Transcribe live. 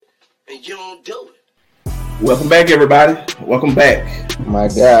and you don't do it. Welcome back, everybody. Welcome back. My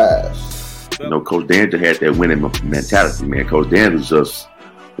gosh. Coach Dan had that winning mentality, man. Coach Dan was just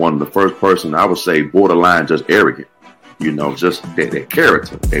one of the first person, I would say, borderline just arrogant. Just that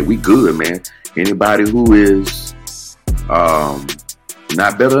character. Hey, we good, man. Anybody who is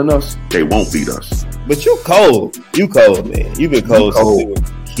not better than us, they won't beat us. But you cold. You cold, man. You've been cold since we were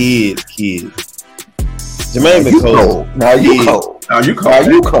kids. Jermaine been cold. Now you cold. Now you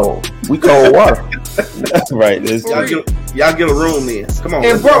cold. We cold water. Right. Y'all get a room then. Come on.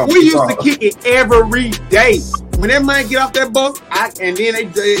 And bro, we used to kick it every day. When that man get off that bus, and then they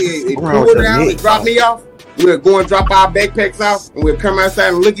pull it down and drop me off, we'll go and drop our backpacks off, and we'll come outside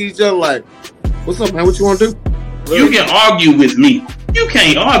and look at each other like, "What's up, man? What you want to do?" You can argue with me. You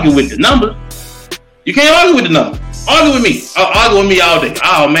can't argue with the number. You can't argue with the number. Argue with me. Argue with me all day.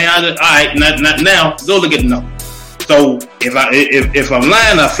 Oh man, all right. Now go look at the number. So if I'm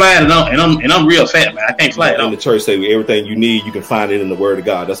lying, I fly it up, and I'm real fat, man. I can't fly it up. In the church say everything you need, you can find it in the Word of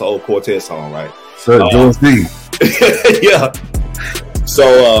God. That's an old Cortez song, right? So George D. Yeah.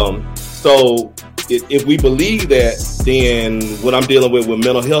 So if we believe that, then what I'm dealing with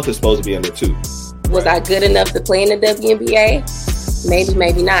mental health is supposed to be in there too. Was I good enough to play in the WNBA? Maybe,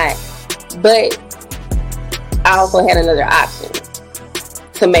 maybe not. But I also had another option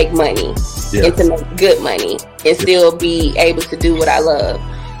to make money and to make good money and still be able to do what I love.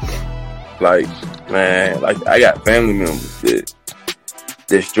 Like, man, I got family members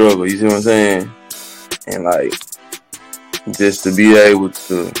that struggle, you see what I'm saying? And just to be able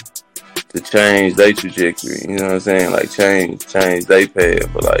to change their trajectory, you know what I'm saying? Like change their path,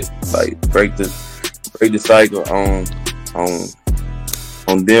 but break the cycle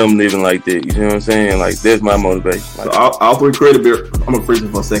on them living like that. You know what I'm saying? Like that's my motivation. So all three credit beer. I'm gonna freeze it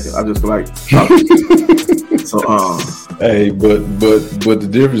for a second. I just feel like so Hey, but the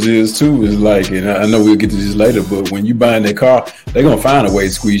difference is too is and I know we'll get to this later, but when you buying that car, they're gonna find a way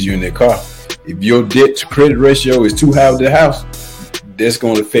to squeeze you in that car. If your debt to credit ratio is too high with the house, that's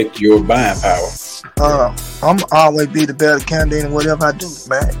gonna affect your buying power. I'm always be the better candidate in whatever I do,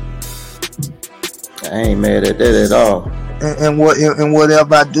 man. I ain't mad at that at all. And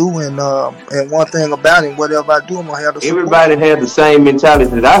whatever I do, and one thing about it, whatever I do, I'm gonna have the support. Everybody has the same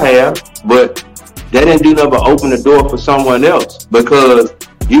mentality that I have, but that didn't do nothing but open the door for someone else, because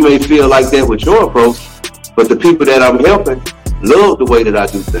you may feel like that with your approach, but the people that I'm helping love the way that I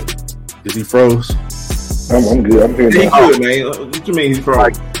do things. Is he froze? I'm good. I'm here. He's good, man. What you mean he's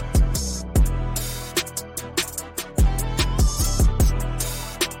froze?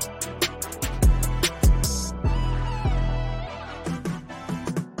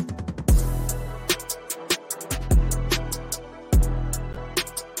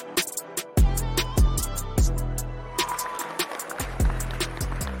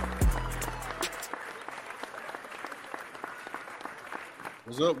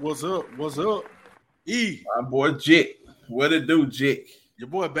 What's up? E. My boy Jick. What it do, Jick? Your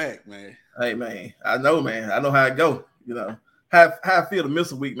boy back, man. Hey, man. I know, man. I know how it go. How I feel to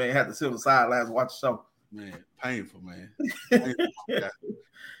miss a week, man. Had to sit on the sidelines and watch the show. Man, painful, man.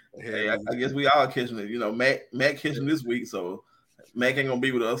 Hey, I guess we all catching it. Mac catching this week, so Mac ain't gonna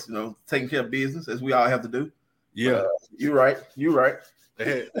be with us, taking care of business as we all have to do. Yeah. You're right.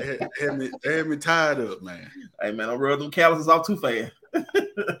 They had me tied up, man. Hey, man, don't rub them calluses off too fast.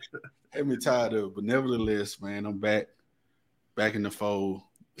 Had me tied up, but nevertheless, man, I'm back in the fold.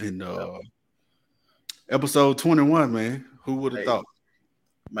 And episode 21, man. Who would have thought?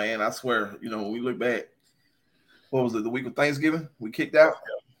 Man, I swear, when we look back, what was it, the week of Thanksgiving? We kicked out.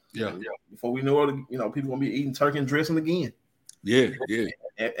 Yeah. Before we knew it, people gonna be eating turkey and dressing again. Yeah.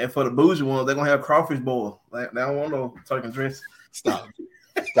 And for the bougie ones, they're gonna have crawfish boil. They don't want no turkey and dressing. Stop.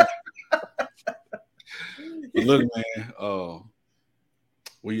 But look, man,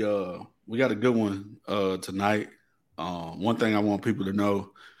 we got a good one tonight. One thing I want people to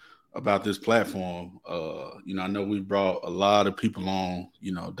know about this platform, I know we brought a lot of people on,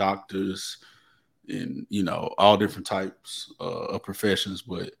 doctors and all different types of professions,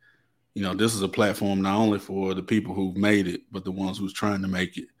 but this is a platform not only for the people who've made it, but the ones who's trying to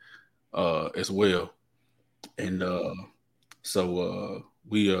make it as well. And so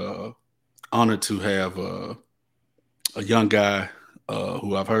we honored to have a young guy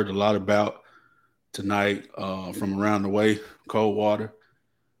who I've heard a lot about tonight from around the way, Coldwater,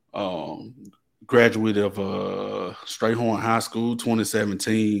 graduate of Strayhorn High School,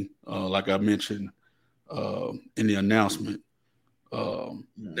 2017, like I mentioned in the announcement.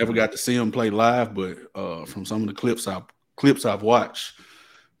 Never got to see him play live, but from some of the clips I've watched,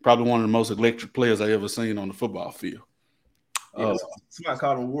 probably one of the most electric players I ever seen on the football field. Yeah, somebody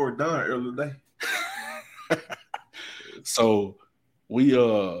called him Ward Dunn earlier today. So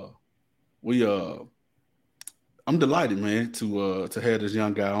I'm delighted, man, to have this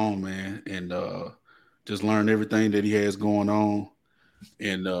young guy on, man, and just learn everything that he has going on,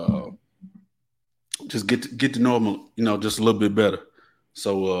 and just get to know him, just a little bit better.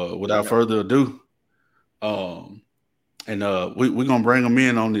 So without further ado, we're gonna bring him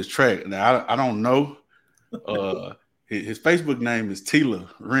in on this track. Now I don't know. His Facebook name is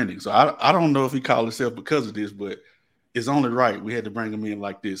Terrance Renix. So I don't know if he called himself because of this, but it's only right. We had to bring him in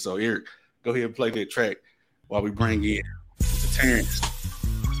like this. So Eric, go ahead and play that track while we bring in Terrance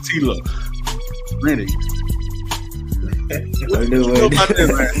Renix. What you know about that,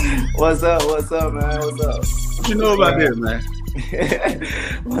 man? What's up, man? What's up? What you know about that, man?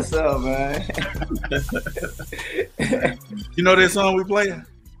 What's up, man? You know that song we playing?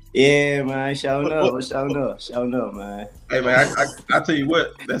 Yeah, man. Showing up, man. Hey, man, I tell you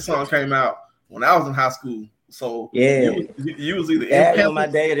what, that song came out when I was in high school. So yeah, you was either that was my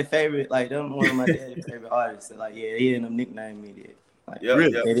dad's favorite. Like them, one of my dad's favorite artists. So, like, yeah, he ended up nicknaming me that. Like,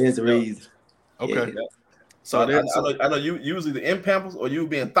 really? It is the reason. Okay. Yeah. So I know you was either in Pampers or you were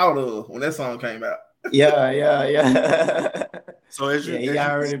being thought of when that song came out. Yeah. So he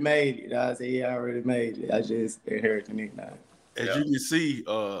already made it. I said he already made it. I just inherited the nickname. As you can see,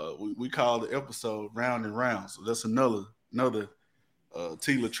 we call the episode Round and Round. So that's another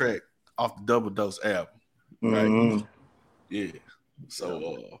Tila track off the Double Dose album. Right. Mm-hmm. Yeah.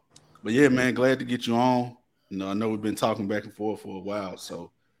 So but yeah, man, glad to get you on. I know we've been talking back and forth for a while.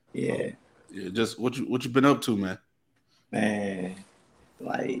 So yeah. Just what you been up to, man? Man,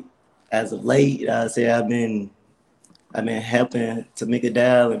 like as of late, I say I've been helping Tamika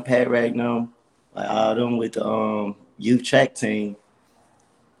Dow and Pat Ragnar, like all them with the youth track team.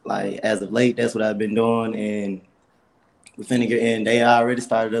 Like as of late, that's what I've been doing, and we're finna get in. They already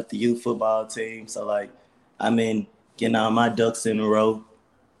started up the youth football team, so like I'm in getting all my ducks in a row,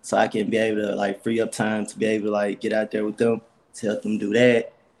 so I can be able to like free up time to be able to like get out there with them to help them do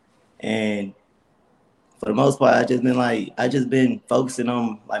that. And for the most part, I just been focusing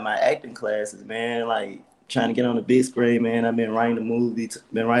on like my acting classes, man. Like trying to get on the big screen, man. I've been writing a movie.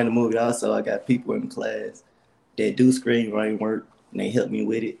 Also, I got people in the class that do screenwriting work, and they help me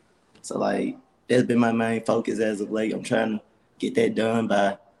with it. So like that's been my main focus as of late. I'm trying to get that done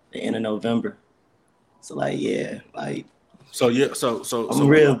by the end of November. So like So I'm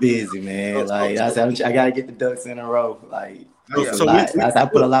real busy, man. I said I gotta get the ducks in a row. Like I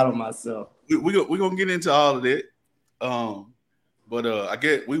put a lot on myself. We're gonna get into all of that. But I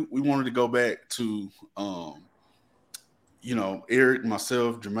get we wanted to go back to Eric,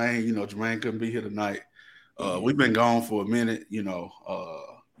 myself, Jermaine. Jermaine couldn't be here tonight. We've been gone for a minute. Me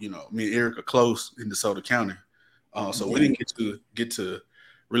and Eric are close in DeSoto County. So we didn't get to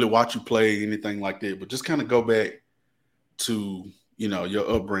really watch you play anything like that. But just kind of go back to your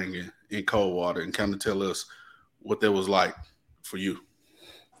upbringing in Coldwater and kind of tell us what that was like for you.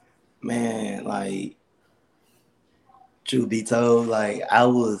 Man, like truth be told, like I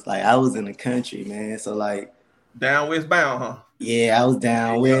was in the country, man. So like down westbound, huh? Yeah, I was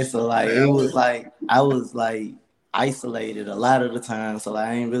down west. So like it was like I was like isolated a lot of the time. So like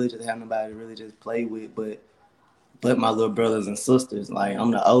I ain't really just have nobody to really just play with, but my little brothers and sisters. Like I'm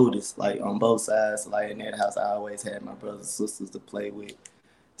the oldest, like on both sides. So like in that house, I always had my brothers and sisters to play with.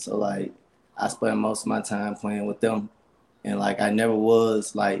 So like I spent most of my time playing with them. And like I never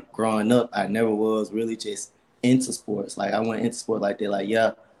was like growing up, I never was really just into sports. Like I went into sport like that. Like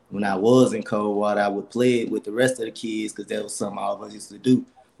when I was in Coldwater, I would play it with the rest of the kids because that was something all of us used to do.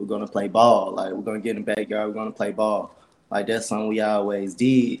 We're gonna play ball. Like we're gonna get in the backyard. We're gonna play ball. Like that's something we always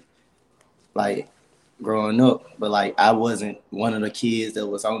did. Like growing up, but like I wasn't one of the kids that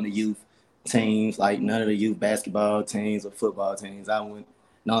was on the youth teams. Like none of the youth basketball teams or football teams. I went.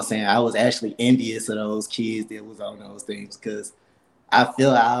 You know what I'm saying? I was actually envious of those kids that was on those things because I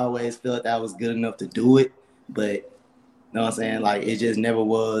always felt I was good enough to do it, but you know what I'm saying? Like it just never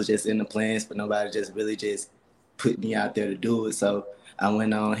was just in the plans for nobody just really just put me out there to do it. So I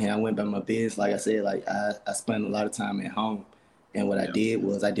went on here, I went by my business. Like I said, like I spent a lot of time at home, and what I did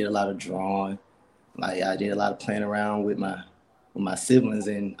was I did a lot of drawing. Like I did a lot of playing around with my siblings,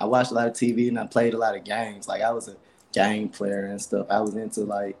 and I watched a lot of TV and I played a lot of games. Like I was a game player and stuff. I was into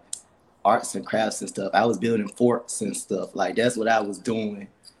like arts and crafts and stuff. I was building forts and stuff. Like that's what I was doing,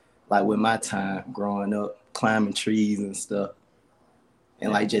 like with my time growing up, climbing trees and stuff,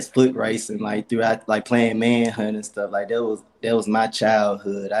 and like just foot racing, like throughout, like playing manhunt and stuff. Like that was my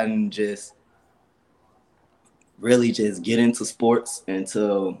childhood. I didn't just really just get into sports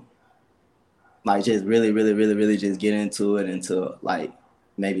until like just really just get into it until like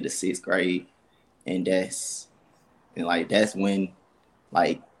maybe the 6th grade, and that's when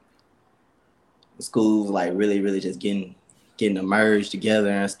like the schools like really just getting merged together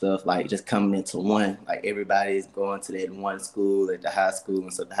and stuff, like just coming into one. Like everybody's going to that one school at the high school,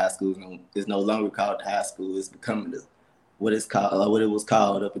 and so the high school is no longer called the high school. It's becoming what it's called, what it was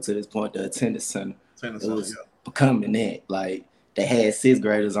called up until this point, the attendance center. It was becoming that. Like they had 6th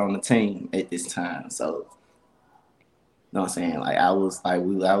graders on the team at this time, so. You know what I'm saying? Like I was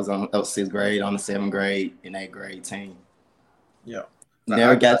on 6th grade, on the 7th grade and 8th grade team. Yeah.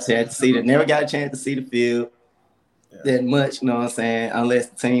 Never got a chance to see the field that much, you know what I'm saying?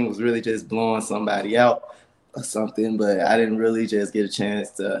 Unless the team was really just blowing somebody out or something. But I didn't really just get a chance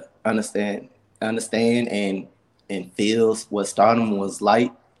to understand and feel what stardom was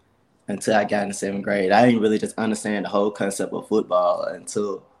like until I got in the 7th grade. I didn't really just understand the whole concept of football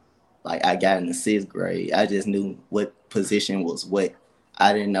until like I got in the 6th grade. I just knew what position was what.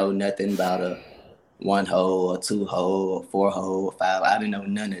 I didn't know nothing about a 1-hole or 2-hole or 4-hole or 5. I didn't know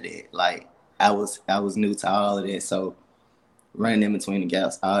none of that. Like I was new to all of that. So running in between the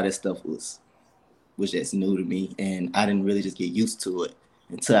gaps, all that stuff was just new to me, and I didn't really just get used to it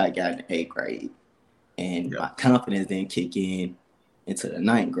until I got in the 8th grade, and my confidence didn't kick in into the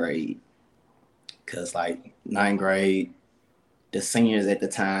 9th grade. Cause like 9th grade, the seniors at the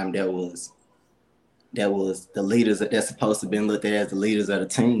time that was the leaders that's supposed to have been looked at as the leaders of the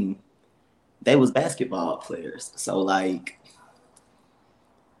team, they was basketball players. So like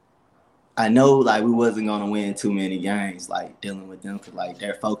I know like we wasn't gonna win too many games like dealing with them, because like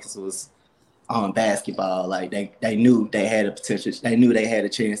their focus was on basketball. Like they knew they had a potential, they knew they had a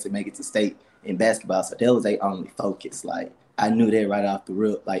chance to make it to state in basketball. So that was their only focus. Like I knew that right off the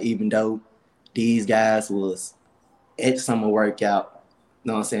rip. Like even though these guys was at summer workout, you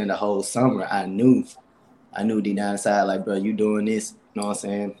know what I'm saying, the whole summer, I knew deep down inside, like, bro, you doing this, you know what I'm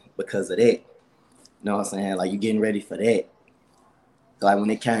saying, because of that. You know what I'm saying? Like you getting ready for that. Like when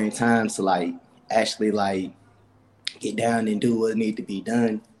it came time to like actually like get down and do what need to be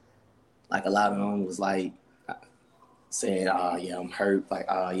done, like a lot of them was like saying, "Oh yeah, I'm hurt." Like,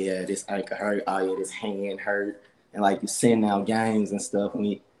 "Oh yeah, this ankle hurt." "Oh yeah, this hand hurt." And like you send out games and stuff.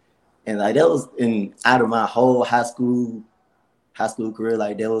 And like that was out of my whole high school career.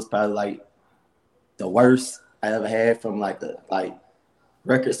 Like that was probably like the worst I ever had from like the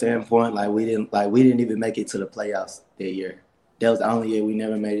record standpoint. Like we didn't even make it to the playoffs that year. That was the only year we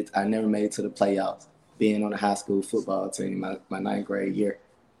never made it. I never made it to the playoffs, being on the high school football team my 9th grade year.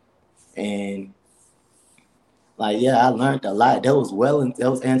 And like, yeah, I learned a lot. That was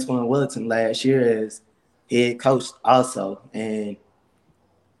Antoine Wellington last year as head coach also. And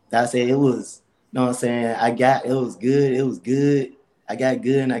that's it. It was, you know what I'm saying? It was good. I got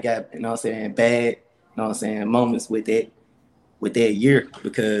good and I got, you know what I'm saying, bad, you know what I'm saying, moments with that year,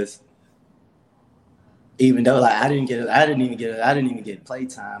 because even though like I didn't even get play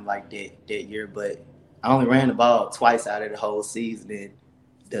time like that year, but I only ran the ball twice out of the whole season. And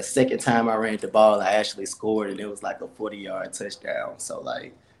the second time I ran the ball, I actually scored, and it was like a 40-yard touchdown. So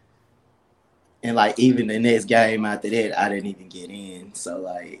like, and like even the next game after that, I didn't even get in. So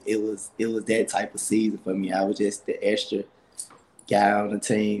like it was that type of season for me. I was just the extra guy on the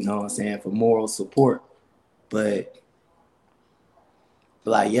team, you know what I'm saying, for moral support. But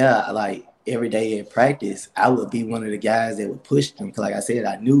like, yeah, like every day in practice, I would be one of the guys that would push them. Cause like I said,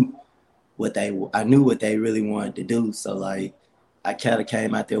 I knew what they really wanted to do. So like, I kind of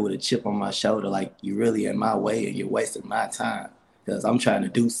came out there with a chip on my shoulder, like, you're really in my way and you're wasting my time because I'm trying to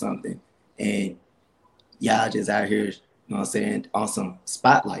do something. And y'all just out here, you know what I'm saying, on some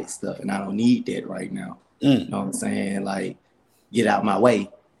spotlight stuff. And I don't need that right now. You know what I'm saying? Like, get out my way.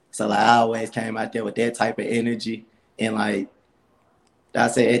 So like, I always came out there with that type of energy. And like I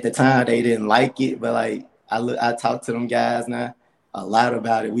said, at the time, they didn't like it. But like, I talk to them guys now a lot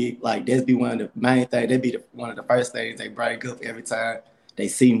about it. We like, that'd be one of the main things. That'd be one of the first things they bring up every time they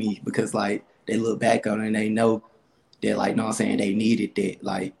see me, because like they look back on it and they know that, like, you know what I'm saying, they needed that.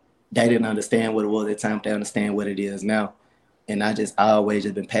 Like, they didn't understand what it was at the time. They understand what it is now. And I always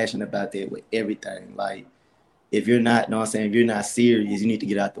just been passionate about that with everything. Like, if you're not, you know what I'm saying, if you're not serious, you need to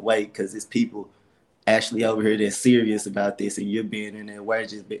get out the way, because it's people actually over here that's serious about this, and you're being in their way,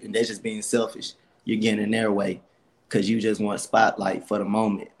 and they're just being selfish. You're getting in their way because you just want spotlight for the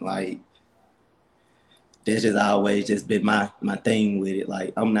moment. Like, that's just always just been my thing with it.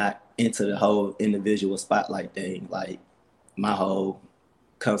 Like, I'm not into the whole individual spotlight thing. Like, my whole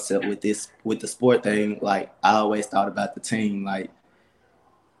concept with the sport thing, like, I always thought about the team. Like,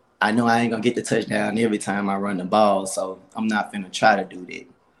 I know I ain't gonna get the touchdown every time I run the ball, so I'm not finna try to do that.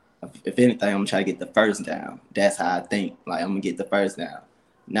 If anything, I'm gonna try to get the first down. That's how I think. Like I'm gonna get the first down,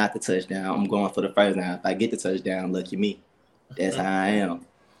 not the touchdown. I'm going for the first down. If I get the touchdown, lucky me. That's how I am.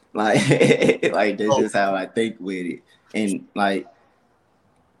 Like, like that's just how I think with it. And like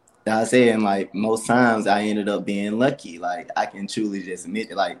I was saying, like most times I ended up being lucky. Like I can truly just admit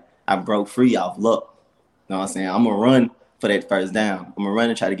that, like I broke free off luck. You know what I'm saying? I'm gonna run for that first down. I'm gonna run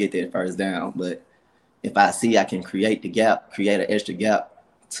and try to get that first down. But if I see I can create the gap, create an extra gap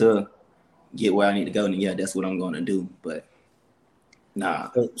to get where I need to go, then yeah, that's what I'm gonna do. But nah.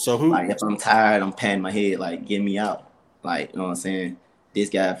 So who? Like if I'm tired, I'm patting my head. Like get me out. Like you know what I'm saying? This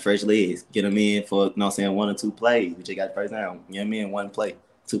guy fresh legs. Get him in for you know what I'm saying 1 or 2 plays. We just got the first down. Get him in 1 play,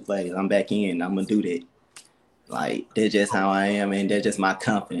 2 plays. I'm back in. I'm gonna do that. Like that's just how I am, and that's just my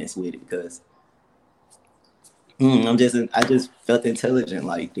confidence with it because I just felt intelligent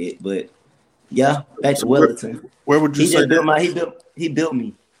like that. But yeah, back to Wellington. Where would you say that? He built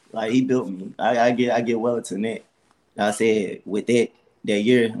me. Like he built me. I get Wellington that. I said with that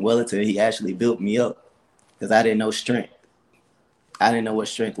year Wellington, he actually built me up because I didn't know strength. I didn't know what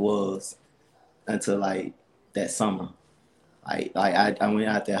strength was until like that summer. Like I went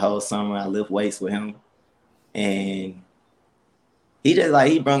out that whole summer. I lift weights with him, and he just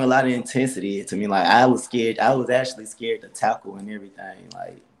like he brought a lot of intensity to me. Like I was scared. I was actually scared to tackle and everything.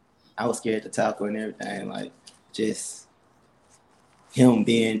 Like I was scared to tackle and everything. Like just him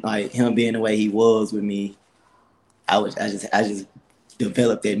being the way he was with me. I just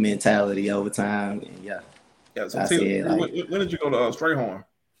developed that mentality over time, and yeah. Yeah. So when did you go to Strayhorn?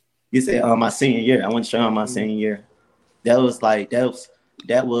 You said my senior year. I went straight on my senior year. That was like that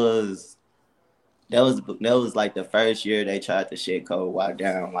was like the first year they tried to shut Coldwater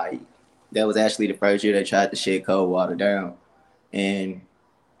down. Like that was actually the first year they tried to shut Coldwater down, and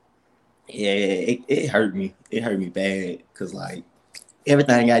yeah, it hurt me. It hurt me bad because like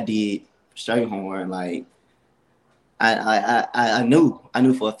everything I did Strayhorn, like I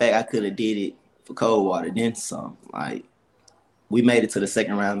knew for a fact I could have did it for Coldwater, then some. Like we made it to the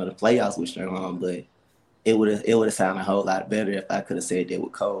second round of the playoffs with Strayhorn, but it would have sounded a whole lot better if I could have said that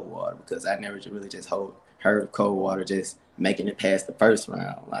with Coldwater because I never really just heard of Coldwater just making it past the first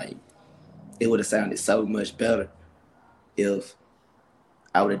round. Like it would have sounded so much better if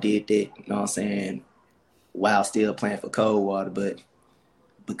I would have did that, you know what I'm saying, while still playing for Coldwater. But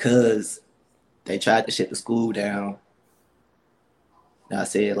because they tried to shut the school down, I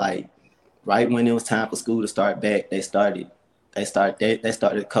said like right when it was time for school to start back, they started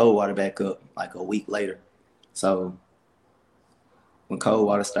Coldwater back up like a week later. So when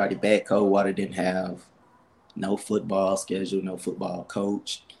Coldwater started back, Coldwater didn't have no football schedule, no football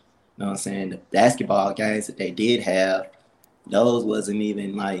coach. You know what I'm saying? The basketball games that they did have, those wasn't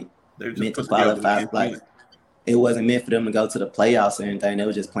even like meant to qualify. Like it wasn't meant for them to go to the playoffs or anything. They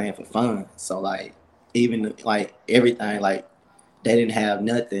were just playing for fun. So like even like everything, like they didn't have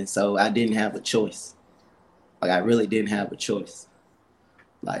nothing. So I didn't have a choice. Like I really didn't have a choice.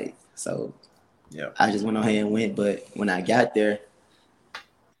 Like so yeah, I just went ahead and went. But when I got there,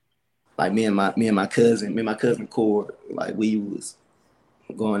 like me and my cousin Cord, like we was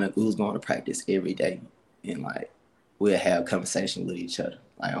going to practice every day, and like we'll have conversation with each other,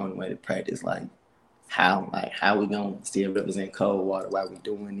 like on the way to practice, like how we gonna still represent Coldwater while we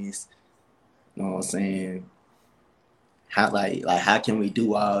doing this. You know what I'm saying? How can we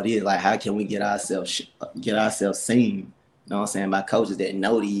do all this? Like how can we get ourselves seen? You know what I'm saying? By coaches that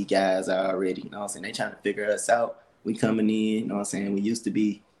know these guys already. You know what I'm saying? They trying to figure us out. We coming in, you know what I'm saying? We used to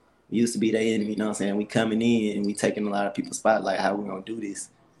be their enemy, you know what I'm saying? We coming in and we taking a lot of people's spot, like how we gonna do this.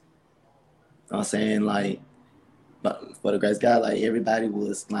 You know what I'm saying? Like, but for the Grace God, like everybody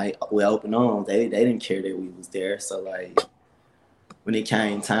was like with open arms. They didn't care that we was there. So like when it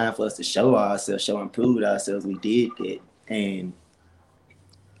came time for us to show ourselves, show and prove ourselves, we did that. And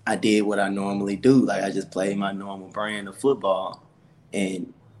I did what I normally do. Like I just played my normal brand of football.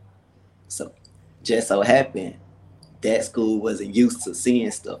 And so just so happened that school wasn't used to seeing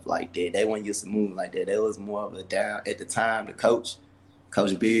stuff like that. They weren't used to moving like that. It was more of a down at the time. The Coach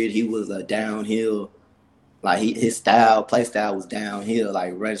Beard, he was a downhill. Like his play style was downhill,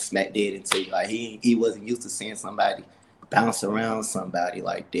 like run smack dead into you. Like he wasn't used to seeing somebody bounce around somebody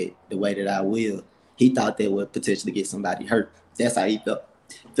like that the way that I will. He thought that would potentially get somebody hurt. That's how he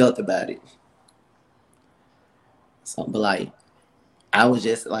felt about it. So, but like I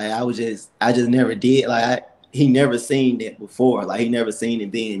just never did. Like he never seen that before. Like he never seen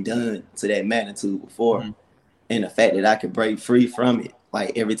it being done to that magnitude before. Mm-hmm. And the fact that I could break free from it,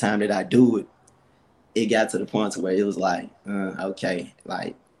 like every time that I do it, it got to the point to where it was like, okay,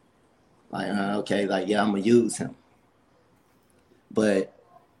 yeah, I'm gonna use him. But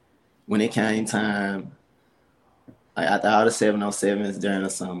when it came time, like after all the 707s during the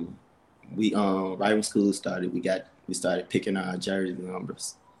summer, we right when school started, we started picking our jersey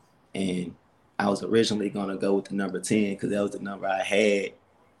numbers, and I was originally gonna go with the number 10 because that was the number I had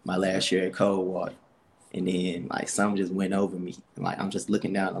my last year at Coldwater. And then like something just went over me. And, like I'm just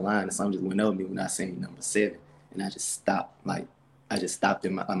looking down the line and something just went over me when I seen number 7. And I just stopped. Like I just stopped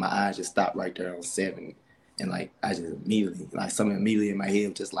in my eyes just stopped right there on 7. And like I just immediately, like something immediately in my head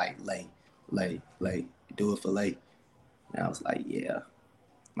was just like lay, do it for lay. And I was like, yeah.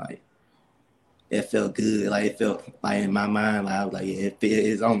 Like it felt good. Like it felt like in my mind, like I was like, yeah,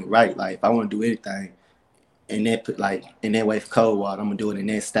 it's only right. Like if I want to do anything in that way for Coldwater, I'm gonna do it in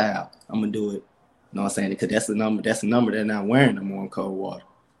that style. I'm gonna do it. You know what I'm saying? Because that's the number they're not wearing no more in Coldwater.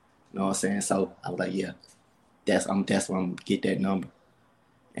 You know what I'm saying? So I was like, yeah, that's why I'm gonna get that number.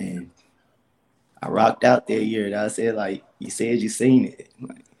 And I rocked out that year. And I said, like, you said you seen it.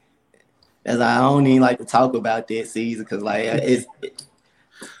 Like, that's why I don't even like to talk about that season because like it's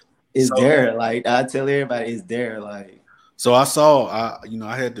so, there. Like I tell everybody it's there. Like so I saw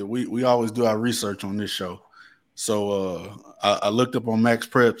I had to we always do our research on this show. So I looked up on Max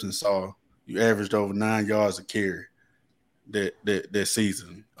Preps and saw you averaged over 9 yards a carry that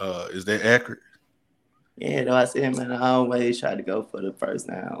season. Is that accurate? Yeah, though I said, man, I always try to go for the first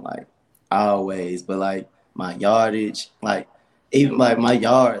down, like always. But like my yardage, like even like my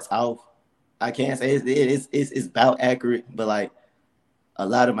yards off, I can't say it's about accurate, but like a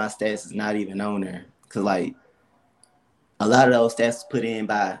lot of my stats is not even on there because like a lot of those stats put in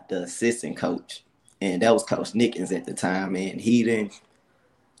by the assistant coach, and that was Coach Nickens at the time, and he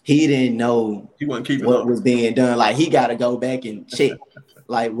didn't know what was being done. Like he got to go back and check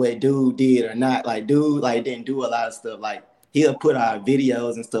like what dude did or not. Like dude like didn't do a lot of stuff. Like he'll put our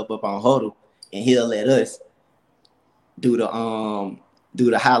videos and stuff up on Huddle, and he'll let us do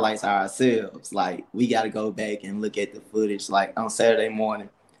the highlights ourselves. Like we got to go back and look at the footage. Like on Saturday morning,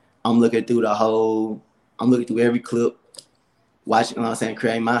 I'm looking through every clip. Watching, you know what I'm saying,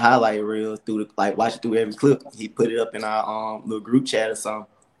 create my highlight reels watching through every clip. He put it up in our little group chat or something.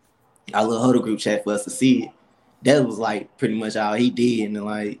 Our little Huddle group chat for us to see it. That was like pretty much all he did. And then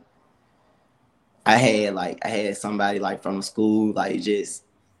like I had somebody like from the school like just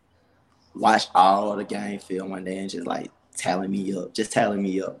watch all the game film one day and just like tallying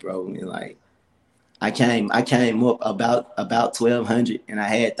me up, bro. And like I came up about 1,200 and I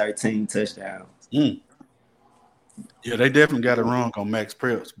had 13 touchdowns. Yeah, they definitely got it wrong on Max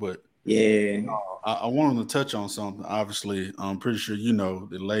Preps, but yeah, I wanted to touch on something. Obviously, I'm pretty sure you know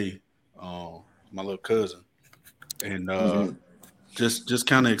that Lay, my little cousin, and just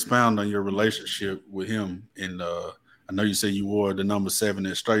kind of expound on your relationship with him. And I know you said you wore the number 7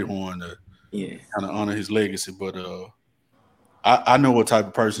 at Strayhorn to kind of honor his legacy, but I know what type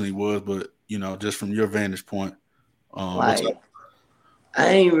of person he was, but just from your vantage point, like I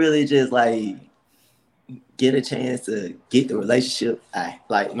ain't really just like get a chance to get the relationship. I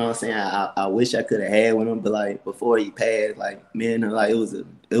like, you know what I'm saying? I wish I could have had with him, but like before he passed, like man, like it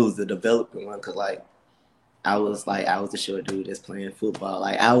was a developing one because like I was the short dude that's playing football.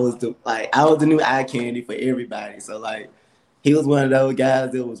 Like I was the new eye candy for everybody. So like he was one of those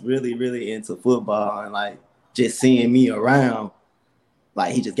guys that was really, really into football and like just seeing me around,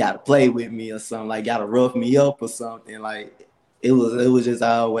 like he just got to play with me or something, like got to rough me up or something. Like it was just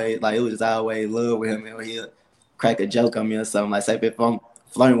always love with him, and he'll crack a joke on me or something. Like say if I'm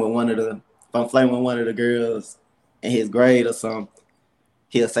flirting with one of the girls in his grade or something,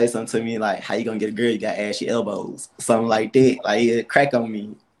 he'll say something to me like, "How you gonna get a girl? You got ashy elbows," something like that. Like he'll crack on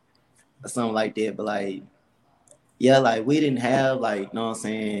me or something like that. But like, yeah, like we didn't have like, you know what I'm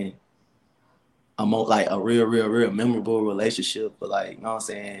saying, a real memorable relationship. But like, you know what I'm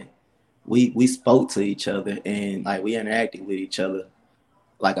saying, we spoke to each other and like we interacted with each other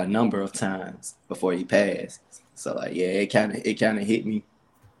like a number of times before he passed. So like, yeah, it kind of hit me.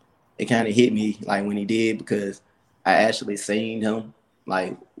 It kind of hit me like when he did because I actually seen him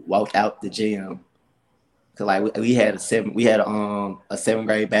like walk out the gym. Cause like we had a 7th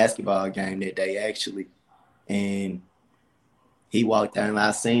grade basketball game that day actually, and he walked out and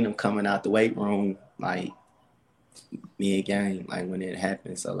I seen him coming out the weight room like mid-game, like when it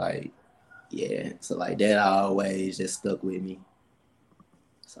happened. So like, yeah, so like that always just stuck with me.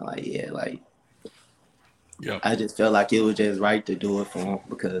 So like, yeah, like I just felt like it was just right to do it for him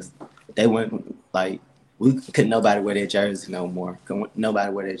because they wouldn't like couldn't nobody wear their jersey no more.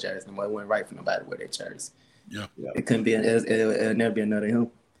 Nobody wear their jersey no more. It wasn't right for nobody to wear their jersey. Yeah. It couldn't be. It'll never be another him.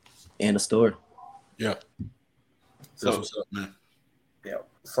 And a story. Yeah. So what's up, man. Yeah.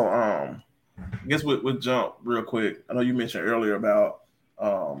 So I guess we'll jump real quick. I know you mentioned earlier about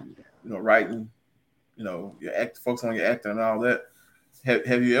writing, your focus on your acting and all that.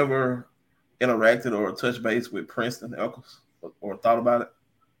 Have you ever interacted or touched base with Princeton Eccles or thought about it?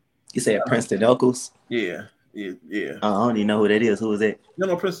 You said Princeton Eccles? Yeah. I don't even know who that is. Who is that? You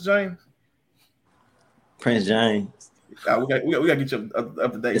know Prince James? Prince James. We got to get you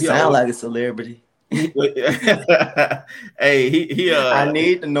up to date. It sounds like a celebrity. Hey, he I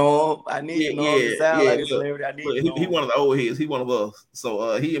need to know him. I need to know him. It sounds like a celebrity. I need to know him. He one of the old heads. He one of us.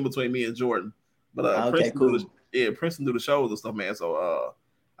 So he in between me and Jordan. But okay, Princeton Princeton do the shows and stuff, man. So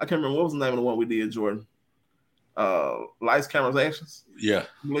I can't remember what was the name of the one we did, Jordan. Lights, Cameras, Actions. Yeah.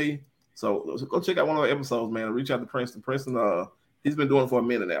 I believe. So go check out one of our episodes, man. Reach out to Princeton. Princeton, he's been doing it for a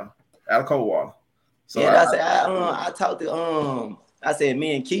minute now, out of Coldwater. So yeah, I talked to I said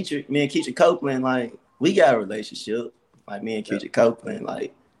me and Keisha Copeland, like we got a relationship. Like me and Keisha Copeland,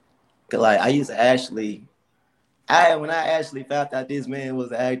 like, cause like I used to actually, when I actually found out this man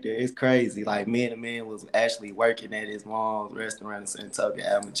was an actor, it's crazy. Like me and the man was actually working at his mom's restaurant in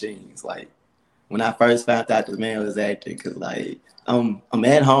Saratoga, Alma Jeans. Like when I first found out this man was acting, cause like I'm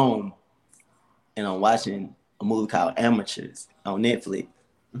at home and I'm watching a movie called Amateurs on Netflix.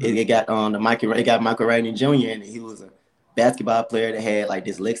 Mm-hmm. It got Michael Rainey Jr. in it. He was a basketball player that had like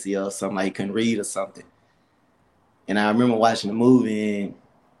dyslexia or something, like he couldn't read or something. And I remember watching the movie, and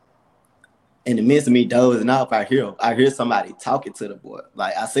in the midst of me dozing off, I hear somebody talking to the boy.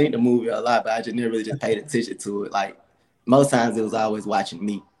 Like I seen the movie a lot, but I just never really just paid attention to it. Like most times it was always watching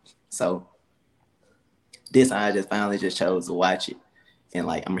me. So this time I just finally just chose to watch it. And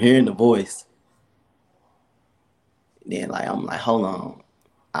like I'm hearing the voice. Then like I'm like, hold on.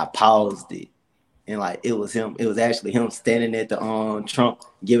 I paused it. And like it was him. It was actually him standing at the trunk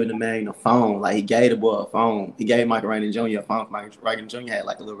giving the man the phone. Like he gave the boy a phone. He gave Michael Rainey Jr. a phone. Michael Rainey Jr. had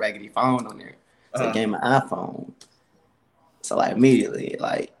like a little raggedy phone on there. So he gave him an iPhone. So like immediately,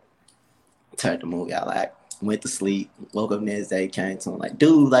 like turned the movie out. Like went to sleep. Woke up next day, came to him like,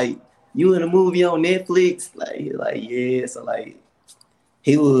 dude, like you in a movie on Netflix? Like he was like, yeah. So like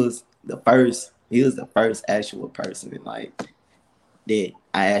he was the first actual person like that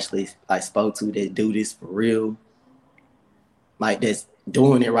I actually like spoke to that do this for real. Like that's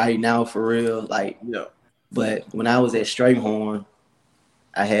doing it right now for real. Like yeah. But when I was at Strayhorn,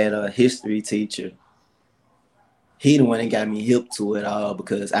 I had a history teacher. He the one that got me hip to it all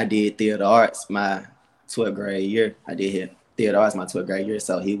because I did theater arts my 12th grade year. I did theater arts my 12th grade year.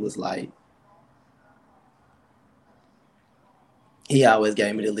 So he was like, he always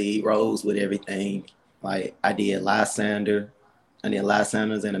gave me the lead roles with everything. Like I did Lysander and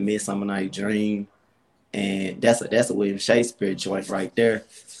A Midsummer Night Dream. And that's a William Shakespeare joint right there.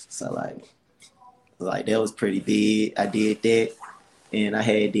 So like that was pretty big. I did that. And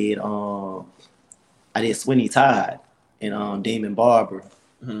I did Sweeney Todd and Demon Barber.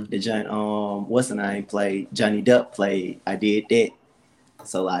 Mm-hmm. The joint what's the name played? Johnny Depp played. I did that.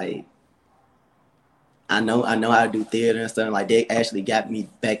 So like I know how to do theater and stuff. Like they actually got me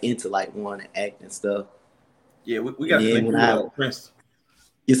back into like wanting to act and stuff. Yeah, we got to connect you with Princeton.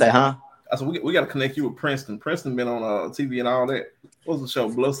 You say, huh? I said we got to connect you with Princeton. Princeton been on TV and all that. What was the show?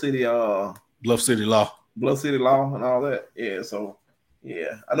 Bluff City Law. Bluff City Law and all that. Yeah, so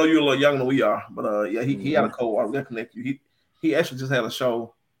yeah, I know you're a little younger than we are, but yeah, he had a co-op. We got to connect you. He actually just had a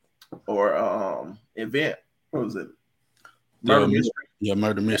show or event. What was it? Murder Mystery. Yeah,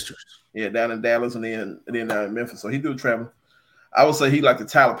 Murder Mysteries. Yeah, down in Dallas and then down in Memphis. So he do travel. I would say he like the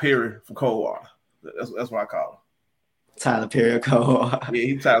Tyler Perry from Coldwater. That's what I call him. Tyler Perry Coldwater. Yeah,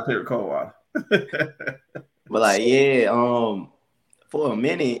 he's Tyler Perry Coldwater. But like, yeah, for a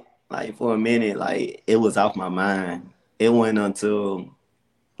minute, like it was off my mind. It went until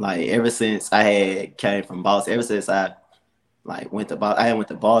like ever since I had came from Boston. Ever since I like went to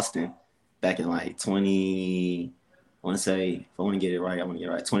Boston back in like 20. I want to say, if I want to get it right,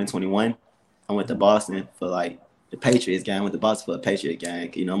 2021. I went to Boston for like the Patriots game. I went to Boston for a Patriot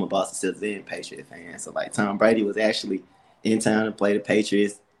game. You know, I'm a Boston Citizen Patriot fan. So like Tom Brady was actually in town to play the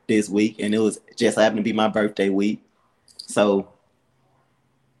Patriots this week, and it was just happened to be my birthday week. So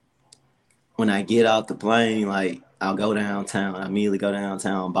when I get off the plane, like I'll go downtown. I immediately go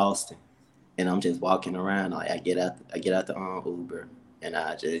downtown Boston, and I'm just walking around. Like I get out the Uber, and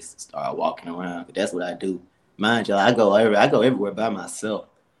I just start walking around. That's what I do. Mind you, I go everywhere by myself.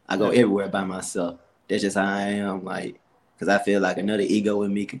 That's just how I am, like, because I feel like another ego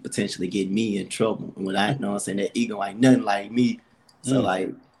in me could potentially get me in trouble. And when I know what I'm saying, that ego ain't nothing like me. So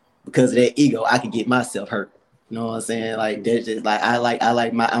like, because of that ego, I could get myself hurt. You know what I'm saying? Like that's just like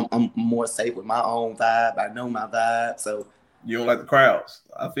I'm more safe with my own vibe. I know my vibe. So you don't like the crowds.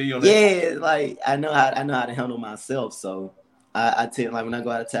 I feel you on that. Yeah, like I know how to handle myself. So I tend, like, when I go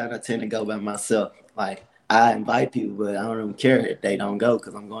out of town, I tend to go by myself. Like, I invite people, but I don't even care if they don't go,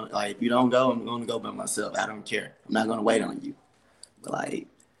 because I'm going, like, if you don't go, I'm going to go by myself. I don't care. I'm not going to wait on you. But, like,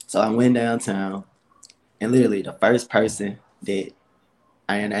 so I went downtown, and literally the first person that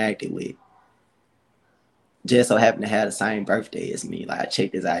I interacted with just so happened to have the same birthday as me. Like, I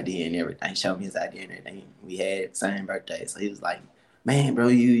checked his ID and everything, showed me his ID and everything. We had the same birthday. So he was like, man, bro,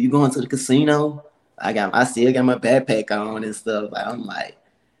 you going to the casino? I still got my backpack on and stuff. Like, I'm like,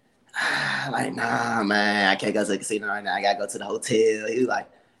 nah, man, I can't go to the casino right now. I gotta go to the hotel. He was like,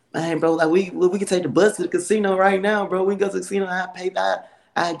 man, bro, like we can take the bus to the casino right now, bro. We can go to the casino.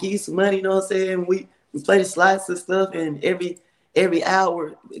 I give you some money, you know what I'm saying? We play the slots and stuff, and every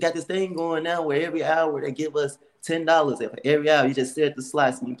hour we got this thing going now where every hour they give us $10. Every hour you just stare at the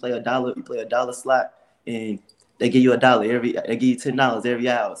slots and you play $1 slot, and they give you $1 they give you $10 every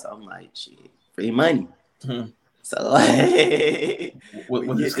hour. So I'm like, shit, free money. Mm-hmm. So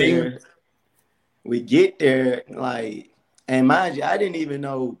we get there, like, and mind you, I didn't even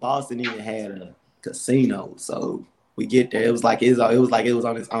know Boston even had a casino. So we get there, it was like it was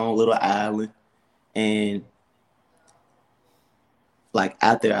on its own little island, and like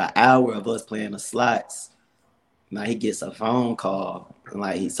after an hour of us playing the slots, now he gets a phone call, and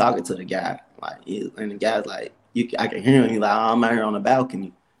like he's talking to the guy, and the guy's like, I can hear him. He's like, oh, I'm out here on the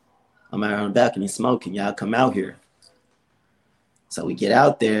balcony. Smoking. Y'all come out here. So we get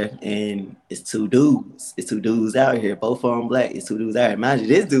out there, and it's two dudes. It's two dudes out here, both of them black. It's two dudes out here. Mind you,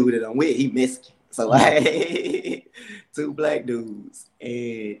 this dude that I'm with, he Mexican. So like, two black dudes,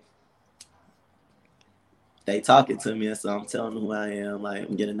 and they talking to me, and so I'm telling them who I am. Like,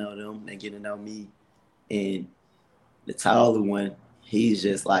 I'm getting to know them, they getting to know me, and the taller one, he's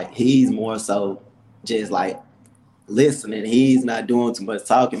more so just like listening. He's not doing too much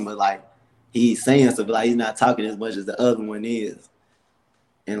talking, but like he's saying stuff, but like he's not talking as much as the other one is.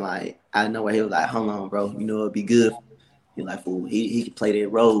 And like I know where he was like, hold on, bro, you know it'd be good. He's like, fool, he can play that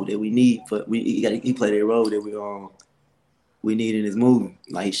role that we need for he play that role that we need in his movie.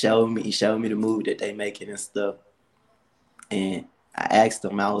 Like he showed me the movie that they making and stuff. And I asked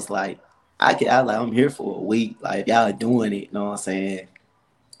him, I was like, I'm here for a week. Like if y'all are doing it, you know what I'm saying?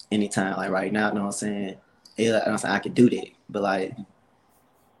 Anytime, like right now, you know what I'm saying? I could do that. But like, you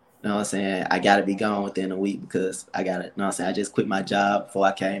know what I'm saying? I gotta be gone within a week because I gotta, you know what I'm saying? I just quit my job before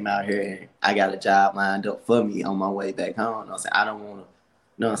I came out here, and I got a job lined up for me on my way back home. You know what I'm saying? I don't wanna, you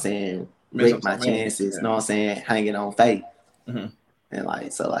know what I'm saying, break my chances, you know what I'm saying, hanging on faith. Mm-hmm. And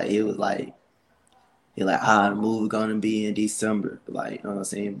like, so like it was like, the movie gonna be in December. Like, you know what I'm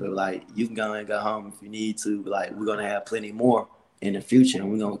saying? But like you can go and go home if you need to, but like we're gonna have plenty more in the future,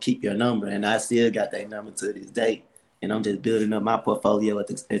 and we're gonna keep your number. And I still got that number to this day. And I'm just building up my portfolio at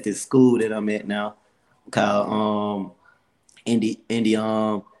this school that I'm at now, called Indie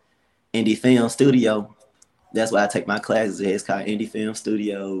Film Studio. That's why I take my classes at. It's called Indie Film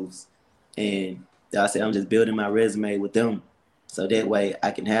Studios. And I said I'm just building my resume with them, so that way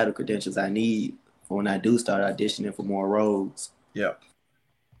I can have the credentials I need for when I do start auditioning for more roles. Yeah.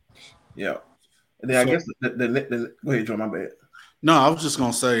 And then I guess the go ahead, Joe, my bad. No, I was just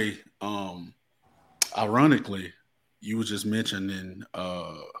gonna say, ironically, you were just mentioning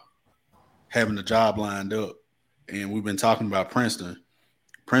having a job lined up, and we've been talking about Princeton.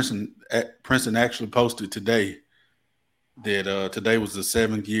 Princeton actually posted today that today was the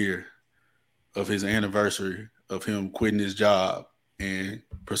 7th year of his anniversary of him quitting his job and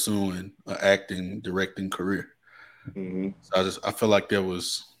pursuing an acting, directing career. Mm-hmm. So I feel like that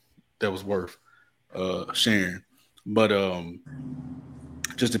was worth sharing. But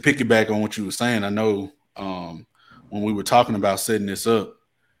just to piggyback on what you were saying, I know when we were talking about setting this up,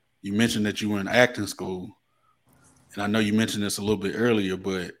 you mentioned that you were in acting school, and I know you mentioned this a little bit earlier,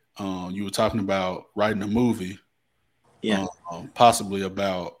 but you were talking about writing a movie, possibly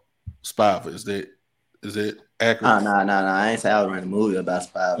about Spiva. Is that accurate? No. I ain't say I was writing a movie about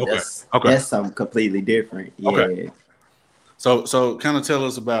Spiva. That's something completely different. Yeah. Okay. So kind of tell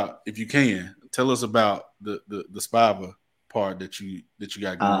us about, if you can, tell us about the Spiva part that you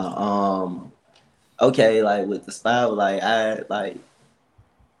got going. Okay, like with the Spiva,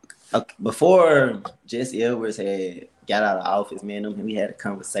 before Jesse Edwards had got out of office, me and him, we had a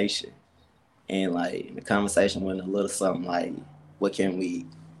conversation, and like the conversation went a little something like, what can we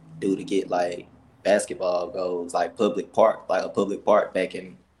do to get like basketball goals, like a public park back in, you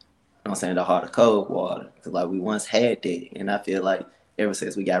know what I'm saying, the heart of Coldwater, because like we once had that, and I feel like ever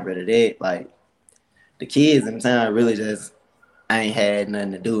since we got rid of that, like the kids in town really just ain't had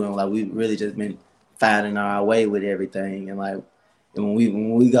nothing to do, and like we really just been finding our way with everything, and like when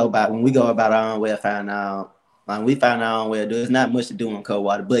we go about our own way of finding our Like we found our own way to do it. It's not much to do in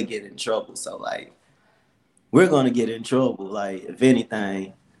Coldwater, but get in trouble. So like we're gonna get in trouble, like if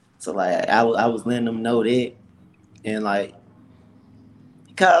anything. So like I was letting them know that, and like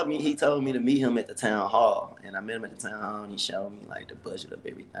he called me. He told me to meet him at the town hall, and I met him at the town hall, and he showed me like the budget of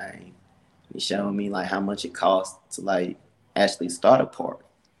everything. He showed me like how much it costs to like actually start a park.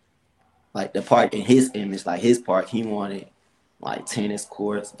 Like the park in his image, like his park, he wanted like tennis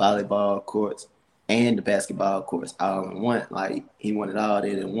courts, volleyball courts, and the basketball courts all in one. Like he wanted all that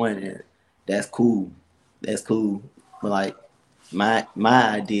in one, and that's cool. That's cool. But like my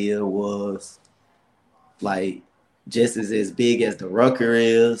idea was like just as big as the Rucker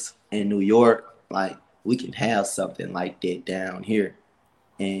is in New York, like we can have something like that down here.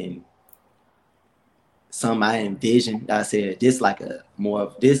 And some I envisioned, I said this like a more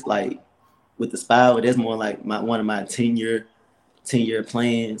of this like with the spiral, that's more like one of my 10-year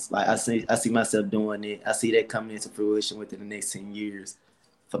plans. Like I see myself doing it. I see that coming into fruition within the next 10 years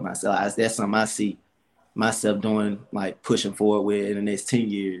for myself. That's something I see myself doing, like pushing forward with in the next 10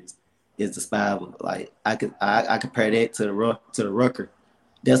 years is the spiral. Like I compare that to the Rucker.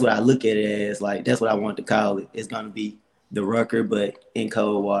 That's what I look at it as. Like that's what I want to call it. It's gonna be the Rucker, but in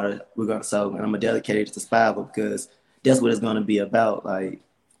Coldwater. And I'm gonna dedicate it to spiral because that's what it's gonna be about. Like, you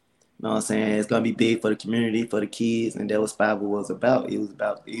know what I'm saying? It's gonna be big for the community, for the kids, and that's what Spival was about.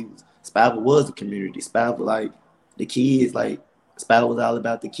 Spival was the community. Spival, like the kids, like Spival was all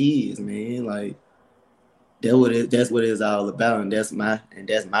about the kids, man. Like that's what it's all about, and that's my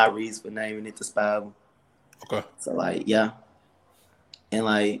reason for naming it the Spival. Okay. So like, yeah, and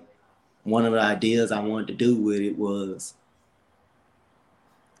like one of the ideas I wanted to do with it was,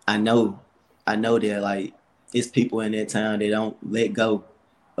 I know that like it's people in that town that don't let go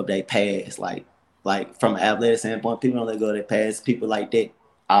of their past. Like from an athletic standpoint, people don't let go of their past. People like that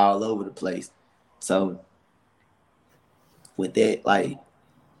all over the place. So with that, like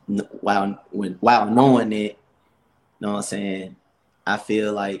while knowing that, you know what I'm saying, I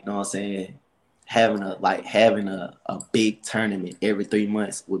feel like, you know what I'm saying, having a big tournament every 3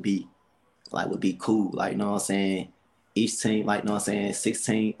 months would be cool. Like, you know what I'm saying, each team, like, you know what I'm saying,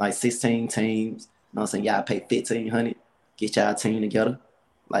 16 teams, you know what I'm saying, y'all pay $1,500, get y'all team together.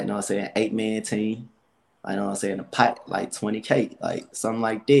 Like, you know what I'm saying, 8-man team. Like, you know what I'm saying, a pot, like $20K, like something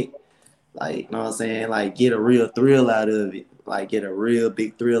like that. Like, you know what I'm saying, like get a real thrill out of it. Like get a real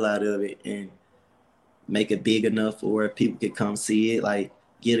big thrill out of it and make it big enough for where people can come see it. Like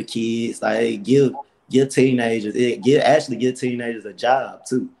give the kids, like give teenagers, give teenagers a job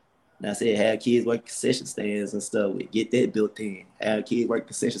too. And I said have kids work concession stands and stuff. Get that built in. Have kids work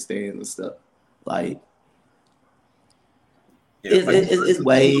concession stands and stuff. Like it's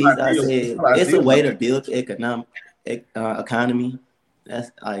ways. I said it's a way to build economy.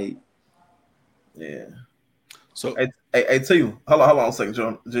 That's like, yeah. So hey, tell you, hold on a second,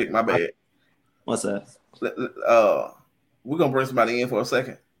 John. Jake, my bad. What's up? We're gonna bring somebody in for a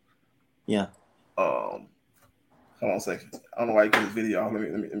second. Yeah. Hold on a second. I don't know why you put this video off. Let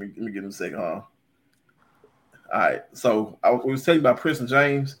me give him a second, huh? All right. So we was telling you about Prince and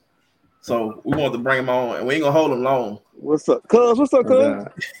James. So we wanted to bring him on, and we ain't gonna hold him long. What's up, cuz? What's up, cuz?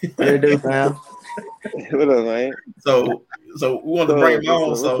 What you do, fam? What up, man? So we wanted to bring him on.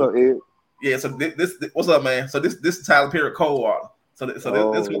 What's up, Ed? Yeah. So this what's up, man? So this is Tyler Perry Coldwater. So this what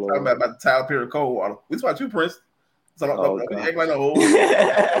we're talking about the Tyler Perry Coldwater. We talking about you, Prince. So don't act like no.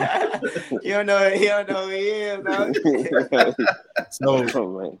 You don't know who he is, no.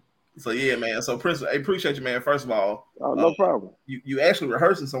 So yeah, man. So Prince, I appreciate you, man. First of all, no problem. You actually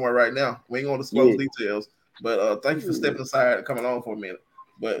rehearsing somewhere right now. We ain't gonna disclose details, but thank you for stepping aside and coming on for a minute.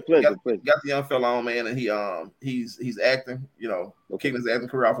 But pleasure. Got the young fella on, man, and he's acting, kicking his acting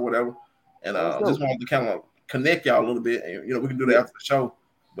career off or whatever. And just wanted to kind of connect y'all a little bit, and we can do that after the show.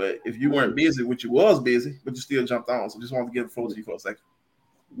 But if you weren't busy, which you was busy, but you still jumped on, so just wanted to give the floor to you for a second.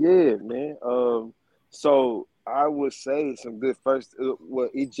 Yeah, man. So I would say some good first.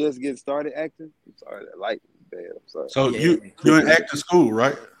 He just getting started acting. I'm sorry, that light bad. I'm sorry. So you're in acting school,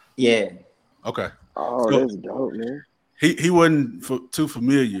 right? Yeah. Okay. Oh, so that's dope, man. He wasn't too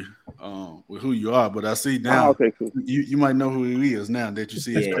familiar with who you are, but I see now. Oh, okay, cool. You might know who he is now that you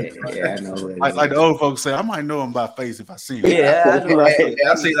see his face. Yeah, I know. Like the old folks say, I might know him by face if I see him. Yeah, I know. I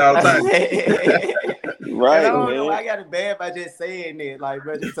see it all the time. Right, I don't man. know. I got it bad by just saying it. Like,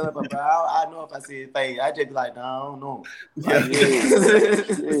 bro, just tell him, bro, I know if I see his face. I just be like, no, I don't know. Like,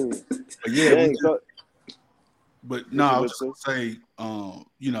 But no, I was just gonna say,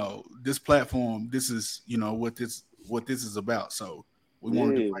 this platform, this is, what this is about. So we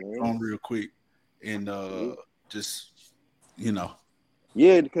wanted to bring it on real quick and just,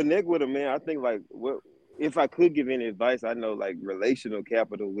 Yeah, to connect with him, man. I think like what if I could give any advice, I know like relational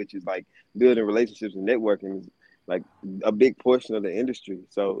capital, which is like building relationships and networking, is like a big portion of the industry.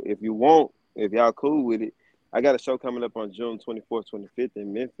 So if y'all cool with it, I got a show coming up on June 24th, 25th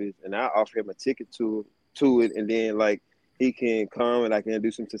in Memphis, and I offer him a ticket to it, and then like he can come and I can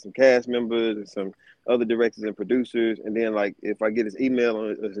introduce him to some cast members and some other directors and producers, and then like if I get his email or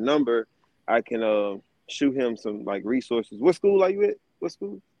his number, I can shoot him some like resources. What school are you at? What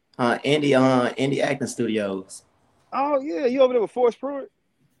school? Indie Acting Studios. Oh yeah, you over there with Forrest Pruitt?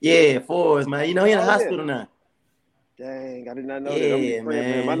 Yeah, Forrest, man. You know he in the hospital now. Dang, I did not know that. I'm Yeah,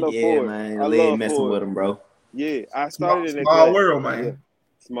 man. I love yeah, Forrest. man. I Leg love messing Forrest. with him, bro. Yeah, I started in that small class. world, man. Yeah.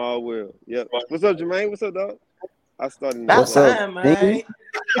 Small world. Yep. What's up, Jermaine? What's up, dog? I started in that That's class. fine, man. They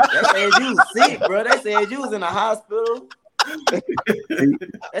said you was sick, bro. They said you was in the hospital. They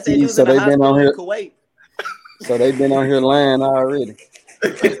said you was in the hospital in Kuwait. So they've been on here lying already.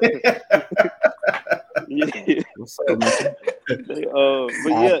 Yeah. What's up, man? But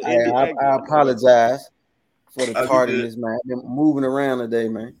yeah, I apologize for the tardiness, man. I've been moving around today,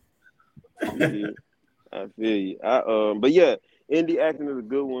 man. Yeah, I feel you. But yeah, indie acting is a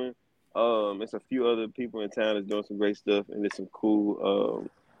good one. It's a few other people in town that's doing some great stuff, and there's some cool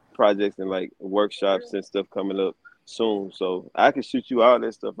projects and like workshops and stuff coming up soon. So I can shoot you all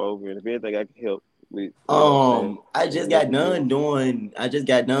that stuff over, and if anything I can help with. I just got done doing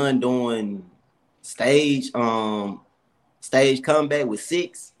stage comeback with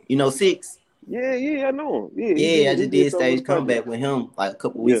Six. You know Six? Yeah, I know him. Yeah, I just did stage comeback with him like a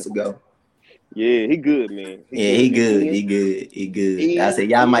couple weeks ago. Yeah, he good, man. He good. I said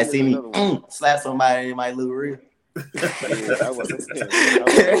y'all might see me slap somebody and it might look real. I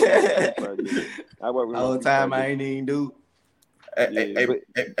work with All the time I ain't even do. Hey,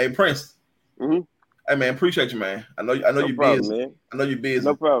 Prince. Mm-hmm. Hey man, appreciate you, man. I know you busy. Man. I know you busy.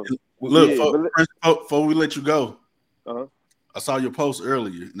 No problem. Look, Prince, before we let you go, I saw your post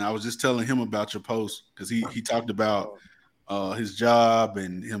earlier, and I was just telling him about your post because he talked about his job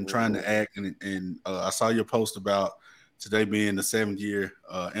and him trying to act, and I saw your post about today being the 7th year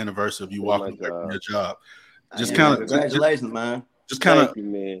anniversary of you walking away from your job. Just kind of congratulations, man. Just kind of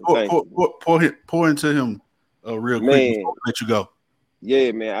pour into him real quick before we let you go.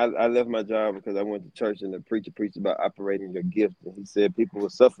 Yeah, man. I left my job because I went to church and the preacher preached about operating your gift, and he said people will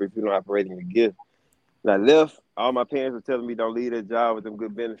suffer if you don't operate in your gift. And I left. All my parents were telling me don't leave that job with them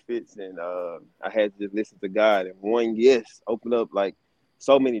good benefits, and I had to just listen to God. And one yes opened up like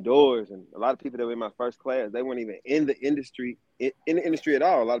so many doors, and a lot of people that were in my first class, they weren't even in the industry at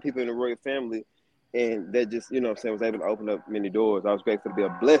all. A lot of people in the royal family, and that just was able to open up many doors. I was grateful to be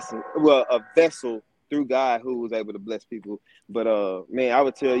a blessing, a vessel through God who was able to bless people. But man, I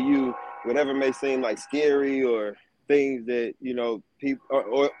would tell you, whatever may seem like scary or things that people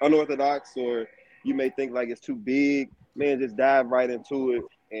or unorthodox, or you may think like it's too big, man, just dive right into it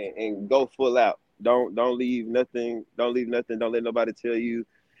and go full out. Don't leave nothing. Don't let nobody tell you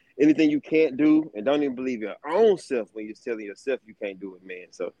anything you can't do, and don't even believe your own self when you're telling yourself you can't do it, man.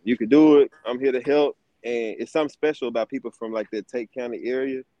 So you can do it. I'm here to help, and it's something special about people from like the Tate County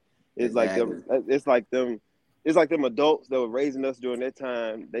area. It's like them adults that were raising us during that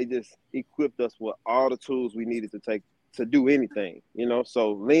time. They just equipped us with all the tools we needed to do anything,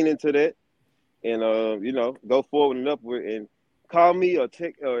 So lean into that and go forward and upward, and call me or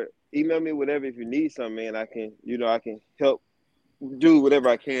email me, whatever, if you need something, man. I can help do whatever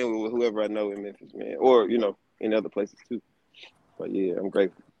I can with whoever I know in Memphis, man, or in other places too. But yeah, I'm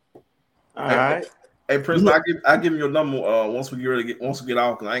grateful. All right. Hey Prince, I give him your number once we get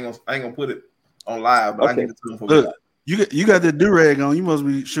off, because I ain't gonna put it on live, but I give it to him for Look, you got that do-rag on. You must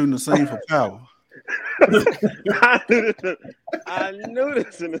be shooting the same for power. I knew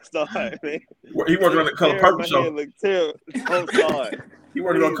this in the start, man. He working on the Color Purple show. Don't start. He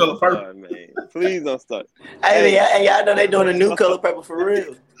working on Color Purple, man. Please don't start. Hey, y'all know they doing a new Color Purple for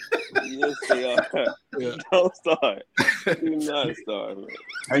real. Yes, they are. Yeah. Don't start. Do not start, man.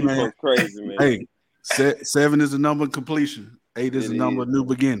 Hey, man. So crazy, man. Hey, 7 is the number of completion. 8 is the number of new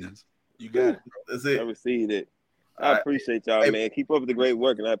beginnings. You got it. That's it. I received it. I appreciate y'all, man. Keep up with the great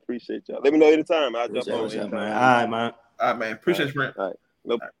work, and I appreciate y'all. Let me know anytime. I'll jump on anytime. Man. All right, man. Appreciate you, friend. All right.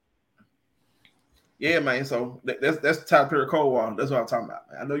 Nope. Yeah, man. So that's Top Tier Cold Water. That's what I'm talking about,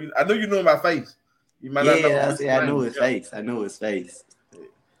 man. I know you know my face. You might not know. I knew his face. I knew his face.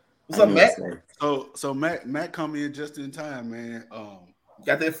 What's up, Matt? So Matt come in just in time, man.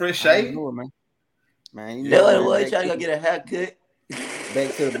 Got that fresh shade, man. You know what? Trying to go get a haircut.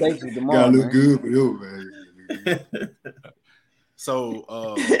 Back to the basics tomorrow. Gotta look good for you, man. So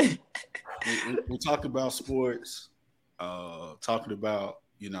we talked about sports, talking about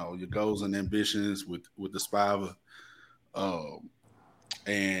your goals and ambitions with the Spiva.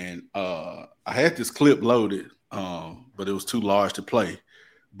 And I had this clip loaded, but it was too large to play.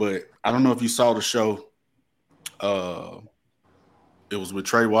 But I don't know if you saw the show. It was with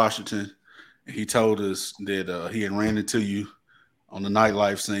Trey Washington, and he told us that he had ran into you on the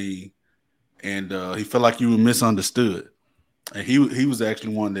nightlife scene, and he felt like you were misunderstood. And he was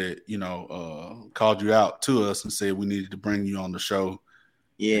actually one that called you out to us and said we needed to bring you on the show.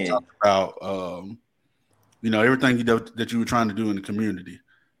 Yeah, talk about everything that you were trying to do in the community.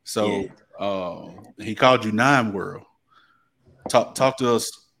 So he called you Nine World. Talk to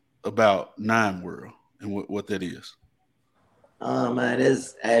us about Nine World and what that is. Man,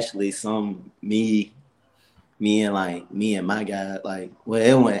 it's actually some me and my guy. Like,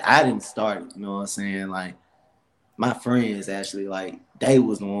 well, I didn't start it. You know what I'm saying? Like, my friends actually, like, they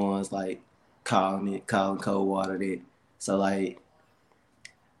was the ones like calling Coldwater that. So like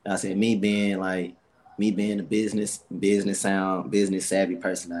I said, me being the business savvy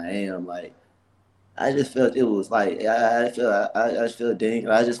person I am, like, I just felt it was like I just feel dang.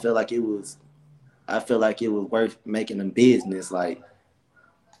 I just feel like it was. I feel like it was worth making a business. Like,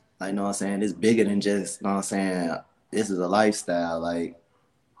 you know what I'm saying? It's bigger than just, you know what I'm saying? This is a lifestyle. Like,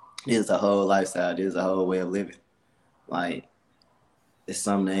 this is a whole lifestyle. This is a whole way of living. Like, it's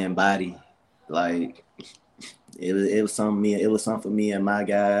something to embody. Like, it was something for me and my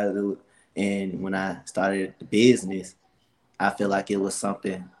guys. And when I started the business, I feel like it was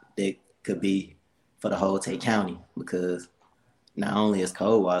something that could be for the whole Tate County, because not only is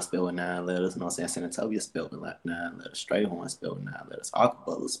Coldwater spelled with 9 letters, you know what I'm saying? Senatobia spelled with 9 letters, Strayhorn spelled with 9 letters,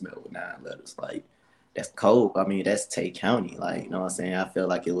 Archibald spelled with 9 letters. Like, that's cold. I mean, that's Tate County. Like, you know what I'm saying? I feel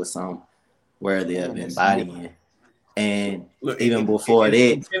like it was some worthy of embodying. And look, even before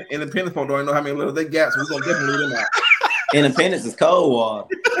that, Independence folk don't know how many letters they got, so we're gonna definitely leave them out. Independence is Coldwater.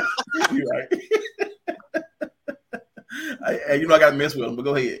 You're right. I got to mess with them, but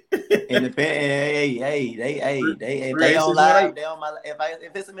go ahead. Independent, if they on live, they on my.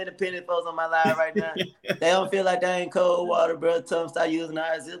 If it's some independent folks on my live right now, they don't feel like they ain't Coldwater, bro. Tell them start using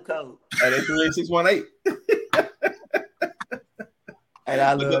our zip code. Hey, that's 3618. Hey,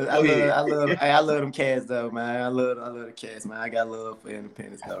 I love them cats though, man. I love the cats, man. I got love for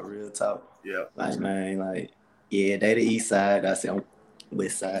Independence though, real talk. Yeah, like, man, like, yeah, they the east side. I said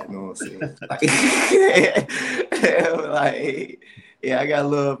west side, you know what I'm saying? Like, yeah, I got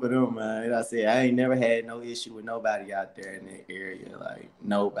love for them, man. And I said I ain't never had no issue with nobody out there in that area, like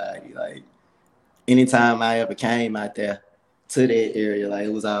nobody. Like, anytime I ever came out there to that area, like,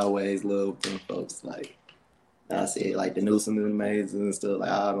 it was always love with them folks. Like, I said, like, the Newsom and the Mazes and stuff, like,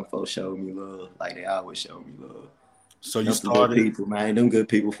 all them folks showed me love. Like, they always showed me love. So you started good people, man. Them good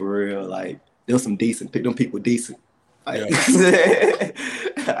people for real. Like, them some decent people. Them people decent. Like, yeah.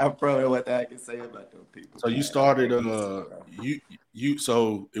 I'm probably what I can say about them people. So you started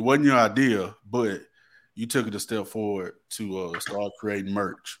so it wasn't your idea, but you took it a step forward to start creating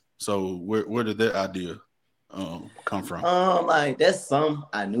merch. So where did that idea come from? Like, that's something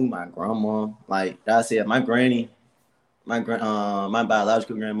I knew my grandma. Like I said, my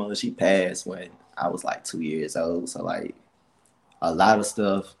biological grandmother, she passed when I was like 2 years old. So like a lot of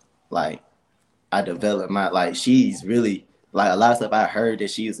stuff, like, I developed she's really, like, a lot of stuff I heard that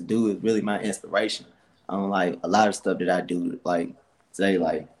she used to do is really my inspiration. Like, a lot of stuff that I do, like, say,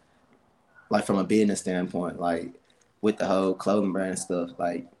 like from a business standpoint, like, with the whole clothing brand stuff,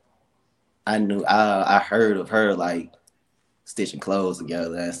 like, I heard of her, like, stitching clothes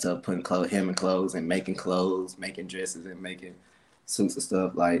together and stuff, putting hem in clothes and making clothes, making dresses and making suits and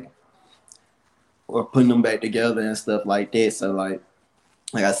stuff, like, or putting them back together and stuff like that. So like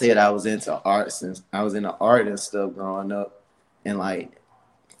I said, I was into art and stuff growing up, and like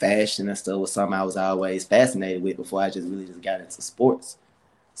fashion and stuff was something I was always fascinated with before I just got into sports.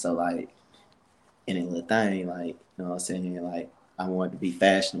 So like any little thing, like, you know what I'm saying, like, I wanted to be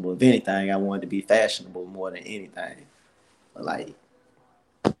fashionable. If anything, I wanted to be fashionable more than anything. But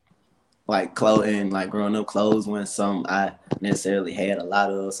like clothing, like growing up, clothes wasn't something I necessarily had a lot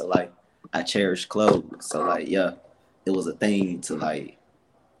of. So like I cherished clothes. So like, yeah, it was a thing to like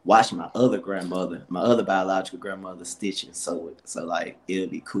watch my other biological grandmother stitch and sew it. So like it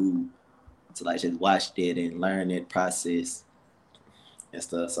would be cool to like just watch that and learn that process and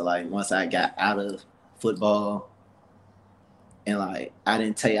stuff. So like once I got out of football, and like it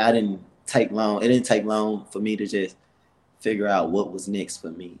didn't take long for me to just figure out what was next for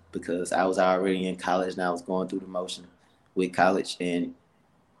me, because I was already in college and I was going through the motion with college, and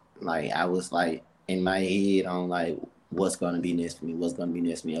like I was like in my head on like what's going to be next for me.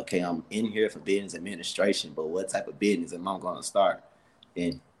 Okay, I'm in here for business administration, but what type of business am I going to start?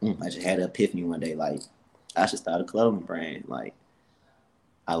 And I just had an epiphany one day, like, I should start a clothing brand. Like,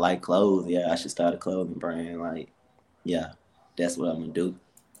 I like clothes. Yeah, I should start a clothing brand. Like, yeah, that's what I'm gonna do.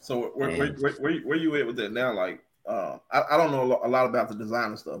 So where you at with that now? Like, I don't know a lot about the design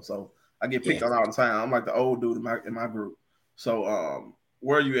and stuff, so I get picked on all the time. I'm like the old dude in my group. So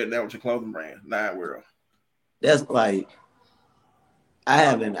where are you at now with your clothing brand, Nine World? That's like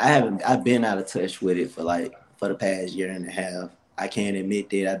I've been out of touch with it for the past year and a half. I can't admit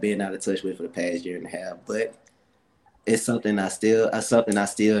that I've been out of touch with it for the past year and a half, but it's something I still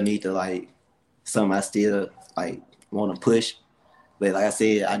need to something I still want to push. But like I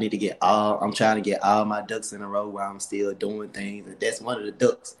said, I'm trying to get all my ducks in a row while I'm still doing things. And that's one of the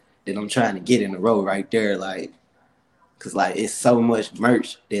ducks that I'm trying to get in a row right there. Like, cause it's so much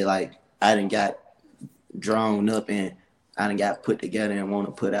merch that I done got drawn up and I done got put together and want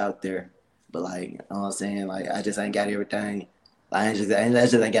to put out there. But you know what I'm saying? I just ain't got everything. I just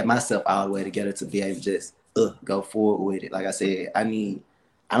ain't got myself all the way together to be able to just go forward with it. Like I said, I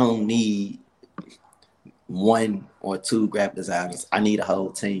don't need one or two graphic designers. I need a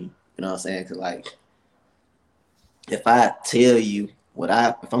whole team. You know what I'm saying? Cause if I'm telling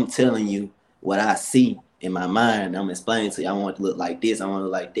you what I see in my mind, I'm explaining to you, I want it to look like this, I want it to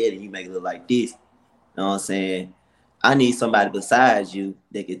look like that, and you make it look like this. You know what I'm saying? I need somebody besides you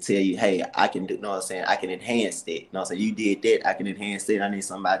that can tell you, hey, I can do, you know what I'm saying? I can enhance that. You know what I'm saying? You did that, I can enhance that. I need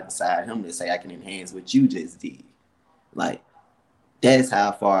somebody beside him to say I can enhance what you just did. That's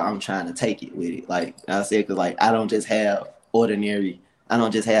how far I'm trying to take it with it. Like I said, because I don't just have ordinary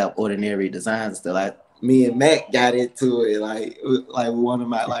designs. Still, me and Mac got into it. One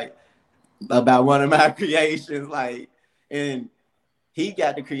of my creations. And he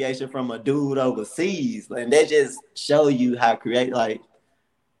got the creation from a dude overseas, and that just show you how create.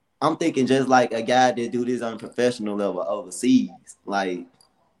 I'm thinking just like a guy that do this on a professional level overseas. I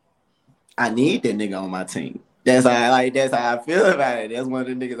need that nigga on my team. That's how I feel about it. That's one of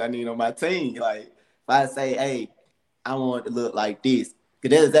the niggas I need on my team. If I say, hey, I want it to look like this,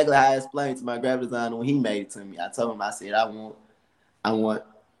 because that's exactly how I explained to my graphic designer when he made it to me. I told him, I said, I want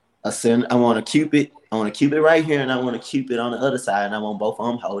a Cupid. I want a Cupid right here, and I want a Cupid on the other side, and I want both of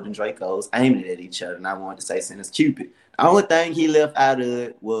them holding Dracos aimed at each other, and I wanted to say send us Cupid. The only thing he left out of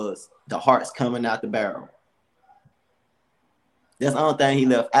it was the hearts coming out the barrel. That's the only thing he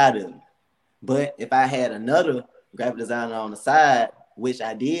left out of it. But if I had another graphic designer on the side, which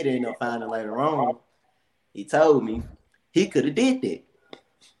I did end up finding later on, he told me he could have did that.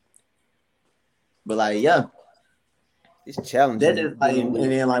 But yeah. It's challenging. That is and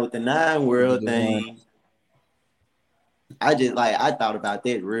then with the Nine World thing, I just I thought about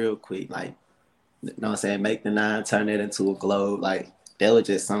that real quick. You know what I'm saying? Make the 9, turn it into a globe. That was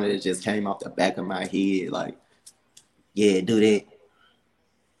just something that just came off the back of my head. Yeah, do that.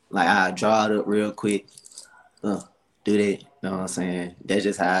 I draw it up real quick. Do that. You know what I'm saying? That's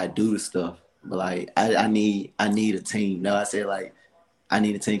just how I do the stuff. But I need a team. You know, I said I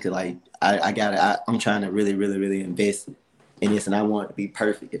need a team because I'm trying to really, really, really invest in this, and I want it to be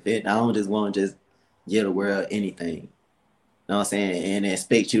perfect. I don't just want to just give the world anything. You know what I'm saying? And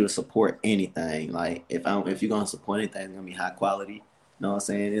expect you to support anything. If you're gonna support anything, it's gonna be high quality. You know what I'm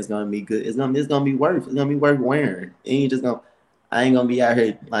saying? It's gonna be good. It's gonna be worth wearing. I ain't gonna be out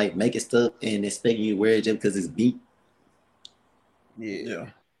here making stuff and expecting you to wear it just because it's beat. Yeah.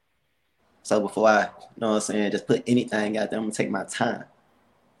 So before I, you know what I'm saying, just put anything out there, I'm gonna take my time.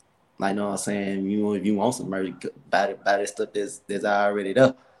 You know what I'm saying? If you want some merch, buy that stuff that's already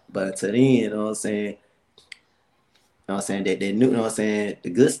there. But until then, you know what I'm saying? You know what I'm saying? That new, you know what I'm saying? The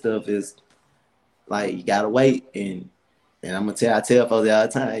good stuff is you gotta wait, and I tell folks all the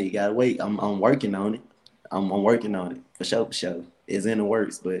time, you gotta wait. I'm working on it. I'm working on it for sure. It's in the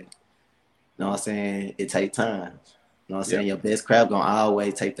works, but you know what I'm saying? It takes time. You know what I'm saying? Your best craft gonna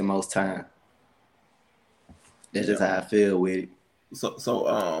always take the most time. That's just how I feel with it.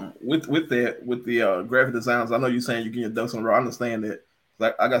 So with the graphic designs, I know you're saying you're getting your ducks in a row. I understand that.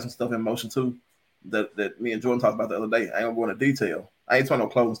 I got some stuff in motion too that me and Jordan talked about the other day. I ain't gonna go into detail. I ain't talking no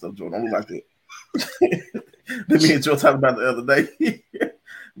clothing stuff, Jordan. Don't look like that. That me and Jordan talked about the other day.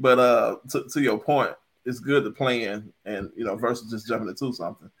 But to your point, it's good to plan and versus just jumping into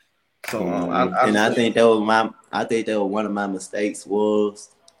something. So I think that was one of my mistakes was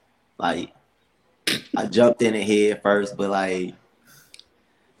I jumped in the head first, but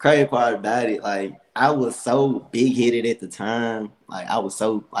crazy part about it, I was so big headed at the time. I was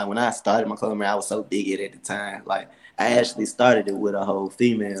so when I started my clothing brand, I was so big headed at the time. I actually started it with a whole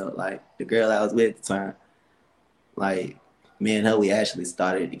female, the girl I was with at the time. Me and her, we actually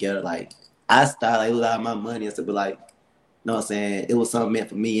started it together. I started it was out of my money and stuff, but know what I'm saying? It was something meant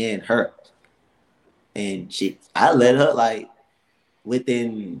for me and her. And I let her, like,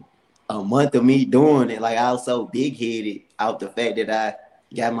 within a month of me doing it, like, I was so big headed out the fact that I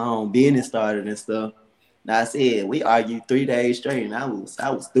got my own business started and stuff. Now I said we argued 3 days straight, and I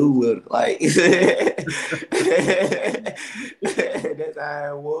was through with it. Like that's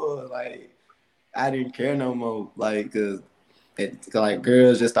how it was. Like I didn't care no more. Like cause like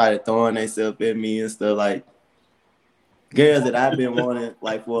girls just started throwing themselves at me and stuff. Like girls that I've been wanting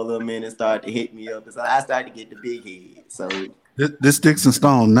like for a little minute started to hit me up, and so I started to get the big head. So this Sticks and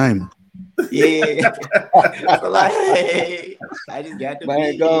Stone name. Yeah. So like, I just got the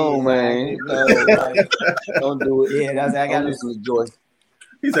man, go on, man. No, like, don't do it. Yeah, that's I got to listen to Joyce.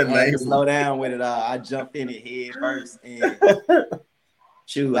 He said, I had to slow down with it. I jumped in it head first, and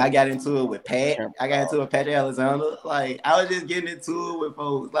shoot, I got into it with Pat. I got into it with Patrick Alexander. Like I was just getting into it with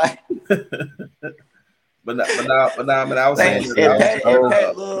folks. Like, but I was saying, Pat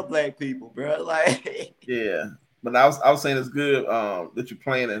love black people, bro. Like, yeah. But I was saying it's good that you're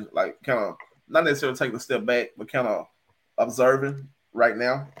playing and like kind of not necessarily taking a step back, but kind of observing right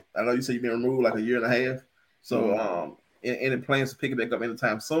now. I know you said you've been removed like a year and a half. So any plans to pick it back up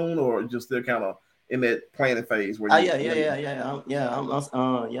anytime soon, or just still kind of in that planning phase where I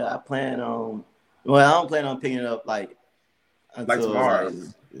plan on. Well, I don't plan on picking it up like until tomorrow.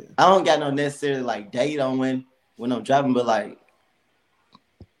 Like, I don't got no necessarily like date on when I'm dropping, but like,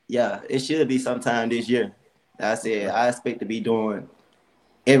 yeah, it should be sometime this year. I said I expect to be doing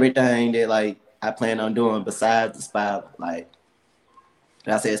everything that like I plan on doing besides the Spiral. Like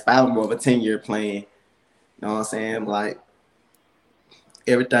I said, Spiral more of a 10-year plan. You know what I'm saying? Like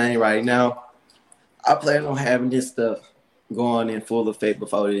everything right now, I plan on having this stuff going in full effect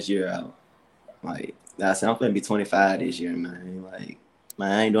before this year out. Like I said, I'm gonna be 25 this year, man. Like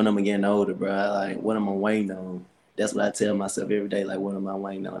man, I ain't doing them again older, bro. Like what am I waiting on? That's what I tell myself every day. Like, what am I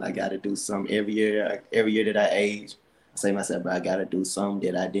waiting on? I got to do something every year. Every year that I age, I say to myself, bro, I got to do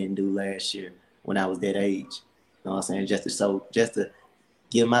something that I didn't do last year when I was that age. You know what I'm saying? Just to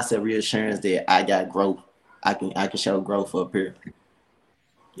give myself reassurance that I got growth. I can show growth up here.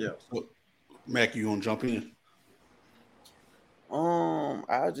 Yeah. So, Mac, you gonna jump in?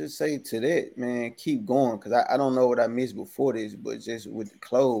 I'll just say to that, man, keep going, because I don't know what I missed before this, but just with the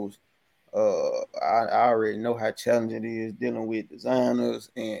clothes. I already know how challenging it is dealing with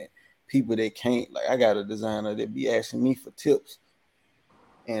designers and people that can't. Like I got a designer that be asking me for tips,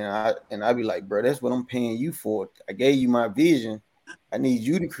 and I be like, bro, that's what I'm paying you for. I gave you my vision. I need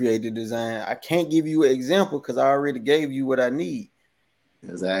you to create the design. I can't give you an example because I already gave you what I need.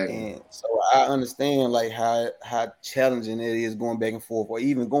 Exactly. And so I understand like how challenging it is going back and forth, or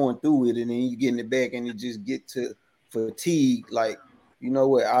even going through it, and then you getting it back, and you just get to fatigue. Like, you know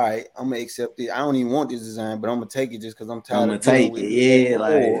what? All right, I'm gonna accept it. I don't even want this design, but I'm gonna take it just because I'm tired of dealing with it. Yeah,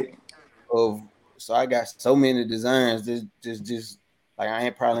 like so I got so many designs that just like I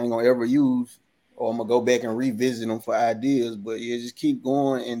probably ain't gonna ever use, or I'm gonna go back and revisit them for ideas. But yeah, just keep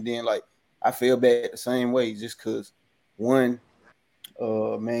going, and then like I feel back the same way, just because one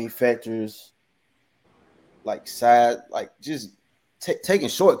manufacturers like just taking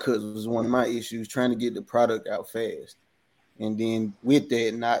shortcuts was one of my issues, trying to get the product out fast. And then with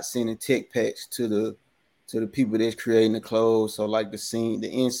that, not sending tech packs to the people that's creating the clothes. So like the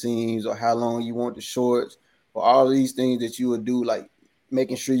inseams, or how long you want the shorts, or all of these things that you would do, like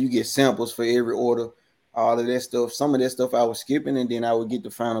making sure you get samples for every order, all of that stuff. Some of that stuff I was skipping, and then I would get the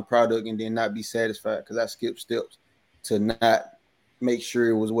final product and then not be satisfied because I skipped steps to not make sure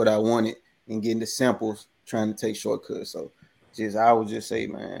it was what I wanted, and getting the samples, trying to take shortcuts. So I would just say,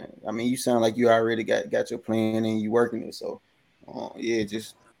 man, I mean, you sound like you already got your plan and you working it. So yeah,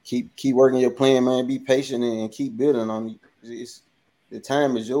 just keep working your plan, man. Be patient and keep building on it. The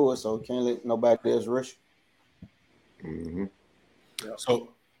time is yours, so can't let nobody else rush. Mm-hmm. Yeah. So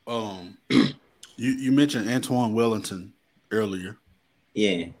you mentioned Antoine Wellington earlier.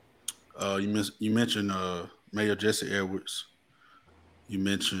 Yeah. You mentioned Mayor Jesse Edwards. You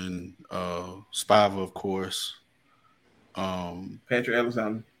mentioned Spiva, of course. Patrick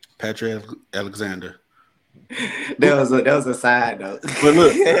Alexander. That was a side note. But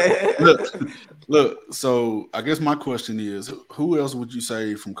look. So I guess my question is, who else would you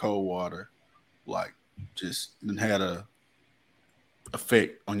say from Coldwater, like, just had a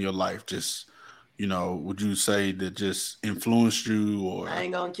effect on your life? Just, would you say that just influenced you? Or I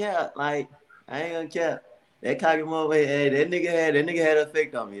ain't gonna care. Like, I ain't gonna care. That cocky motherfucker, hey, that nigga had an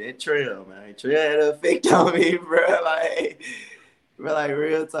effect on me. That Trail, man. Trail had an effect on me, bro. Like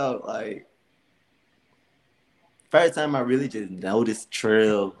real talk. Like, first time I really just noticed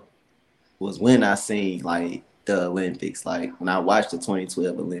Trail was when I seen like the Olympics. Like when I watched the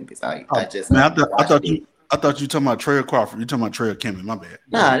 2012 Olympics, I just man, I thought you talking about Trey Crawford. You talking about Trey Kimmon? My bad.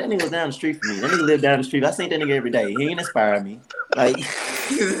 Nah, that nigga was down the street from me. That nigga lived down the street. I seen that nigga every day. He ain't inspired me. Like he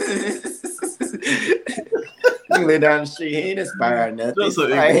lived down the street. He ain't inspired nothing. Just so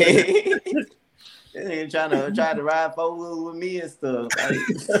like, he ain't trying to ride 4-wheel with me and stuff. Like,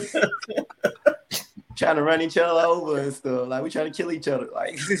 trying to run each other over and stuff. Like we trying to kill each other.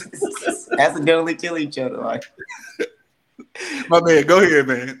 Like accidentally kill each other. Like my bad. Go ahead,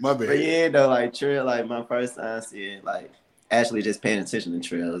 man. My bad. But yeah, though, like Trill, like my first time seeing, like actually just paying attention to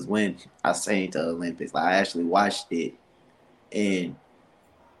Trill is when I seen the Olympics. Like I actually watched it, and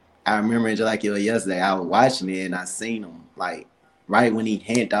I remember it just like it was yesterday. I was watching it and I seen him like right when he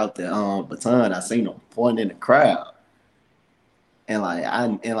handed out the baton. I seen him pointing in the crowd. And I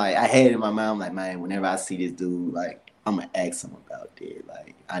had it in my mind, I'm like, man, whenever I see this dude, like, I'm gonna ask him about that.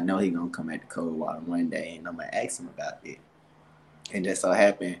 Like, I know he gonna come at the Coldwater one day, and I'm gonna ask him about that. And that so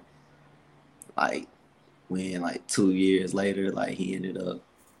happened, like, when 2 years later, like he ended up,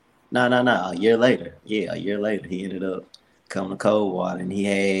 a year later, he ended up coming to Coldwater, and he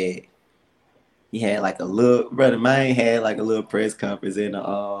had like a little brother mine had like a little press conference in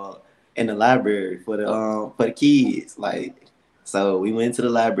the library for the kids, like. So we went to the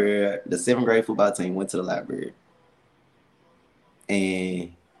library. The 7th grade football team went to the library,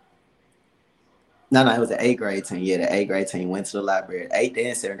 and it was the 8th grade team. Yeah, the 8th grade team went to the library. 8th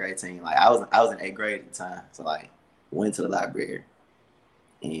and 7th grade team. Like I was in 8th grade at the time, so like went to the library,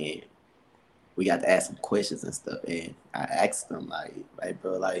 and we got to ask some questions and stuff. And I asked them like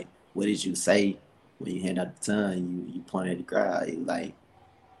bro, like what did you say when you hand out the baton? You pointed at the crowd. He was like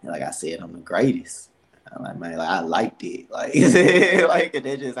I said, I'm the greatest. I'm like, man, like I liked it, like, like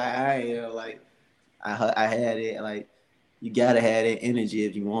that just I am, like, I had it, like, you gotta have that energy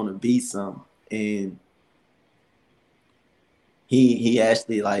if you want to be something, and he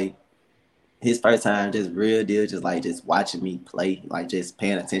actually like his first time just real deal, just watching me play, like just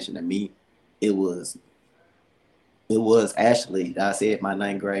paying attention to me, it was actually I said my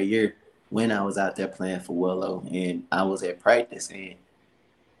 9th grade year when I was out there playing for Willow, and I was at practice and.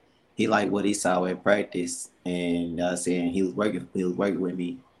 He liked what he saw at practice, and saying he was working with me.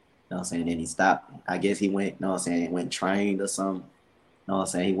 You know what I'm saying? Then he stopped. I guess he went, you know what I'm saying, went trained or something. You know what I'm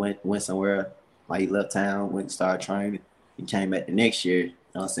saying? He went somewhere, like he left town, went and started training. He came back the next year, you know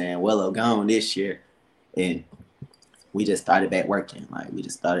what I'm saying? Well, gone this year. And we just started back working. Like we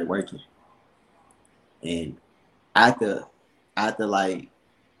just started working. And after like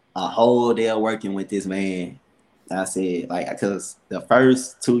a whole day of working with this man, I said, like, because the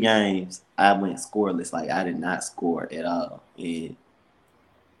first 2 games, I went scoreless. Like, I did not score at all. And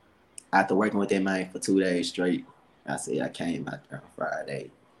after working with that man for 2 days straight, I said, I came out there on Friday. You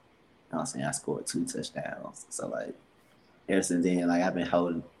know what I'm saying? I scored 2 touchdowns. So, like, ever since then, like, I've been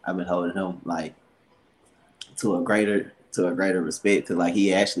holding him, like, to a greater respect. Because, like,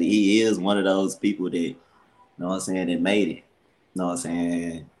 he is one of those people that, you know what I'm saying, that made it. You know what I'm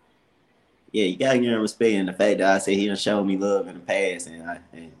saying? Yeah, you gotta give him respect in the fact that I said he done showed me love in the past, and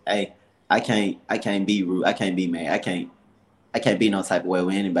I can't be rude, I can't be mad, I can't be no type of way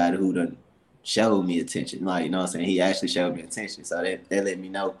with anybody who done showed me attention. Like, you know what I'm saying? He actually showed me attention, so that let me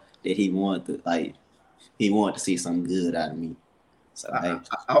know that he wanted to see something good out of me. So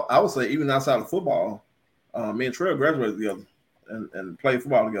I would say even outside of football, me and Trey graduated together and played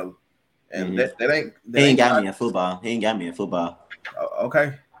football together, and that ain't he ain't got me in football. He ain't got me in football.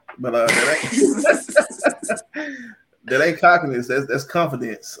 Okay. But that ain't cockiness. That's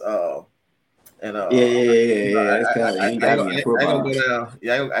confidence. And I ain't gonna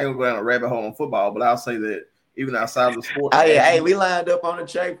go down a rabbit hole on football. But I'll say that even outside of the sport, we lined up on the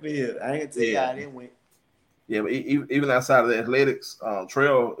track field. I ain't tell you how it went. Yeah, but even outside of the athletics,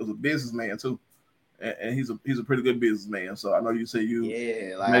 Trail is a businessman too, and he's a pretty good businessman. So I know you say you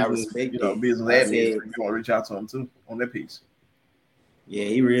I respect business admin. You want to reach out to him too on that piece. Yeah,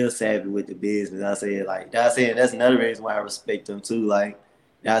 he real savvy with the business. I said that's another reason why I respect him too. Like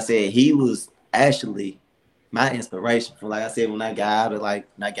I said, he was actually my inspiration for, like I said, when I got out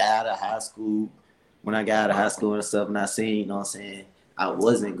of high school and stuff, and I seen, you know what I'm saying, I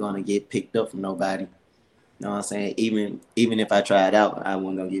wasn't gonna get picked up from nobody. You know what I'm saying? Even if I tried out, I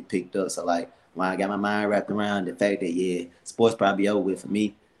wasn't gonna get picked up. So like when I got my mind wrapped around the fact that sports probably over with for me, you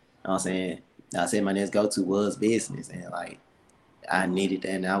know what I'm saying? I said my next go-to was business, and like I needed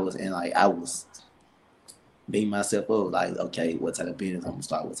that, and I was beating myself up, like, okay, what type of business I'm gonna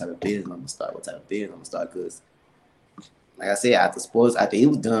start? What type of business I'm gonna start? What type of business I'm gonna start? Because, like I said, after he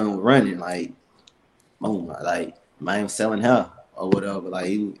was done running, like, boom, like, man was selling hair or whatever. Like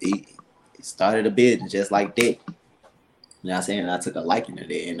he started a business just like that. You know what I'm saying? I took a liking to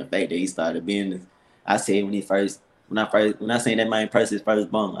that, and the fact that he started a business. I said when I seen that man press his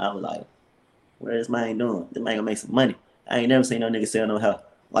first bump, I was like, what is this man doing? This man gonna make some money. I ain't never seen no nigga sell no hell.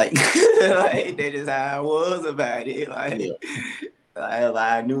 Like, like that is how I was about it. Like,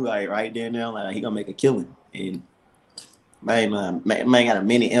 I knew like right there now, like he gonna make a killing. And man got a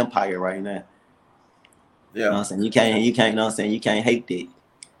mini empire right now. Yeah. You know what I'm saying? You can't, you know what I'm saying? You can't hate that. You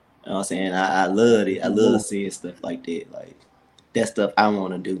know what I'm saying? I love it. I love seeing stuff like that. Like, that stuff I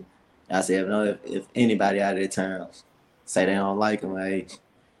want to do. I said, if anybody out of the towns say they don't like him, like,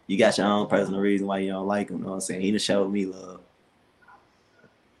 you got your own personal reason why you don't like him. You know what I'm saying? He done showed me love.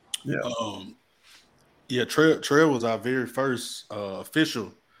 Yeah. Trell was our very first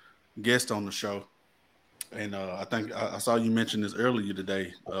official guest on the show. And I think I saw you mention this earlier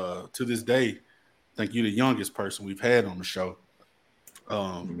today. To this day, I think you're the youngest person we've had on the show.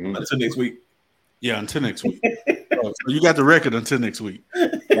 Until next week. Yeah, until next week. So you got the record until next week.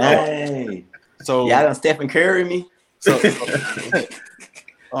 Dang. So y'all gonna Stephen Curry me?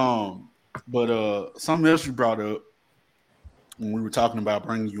 But something else you brought up when we were talking about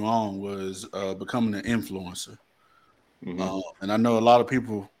bringing you on was becoming an influencer. And I know a lot of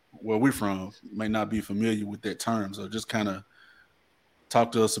people where we're from may not be familiar with that term. So just kind of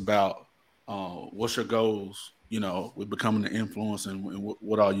talk to us about what's your goals, with becoming an influencer and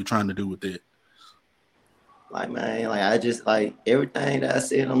what are you trying to do with it? Like, man, like I just like everything that I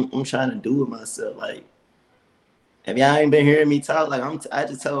said I'm trying to do with myself. Like, if y'all ain't been hearing me talk, like I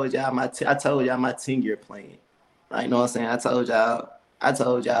just told y'all my 10-year plan. Like, you know what I'm saying? I told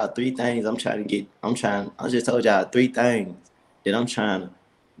y'all 3 things I just told y'all 3 things that I'm trying to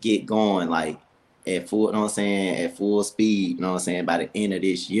get going, like at full, you know what I'm saying, at full speed, you know what I'm saying, by the end of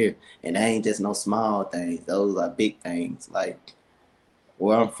this year. And that ain't just no small things. Those are big things. Like,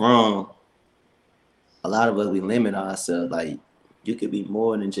 where I'm from, a lot of us, we limit ourselves. Like, you could be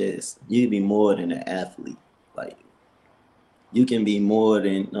more than an athlete. Like, you can be more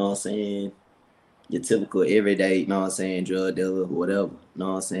than, you know what I'm saying, your typical everyday, you know what I'm saying, drug dealer, whatever. You know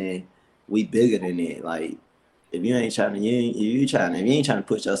what I'm saying? We bigger than that. Like, if you ain't trying to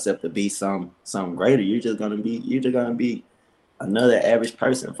put yourself to be something greater, you're just gonna be another average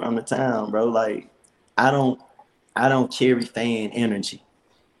person from the town, bro. Like, I don't carry fan energy.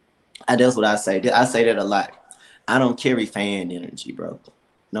 That's what I say. I say that a lot. I don't carry fan energy, bro. You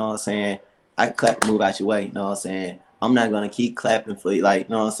know what I'm saying? I clap, move out your way. You know what I'm saying? I'm not gonna keep clapping for you. Like,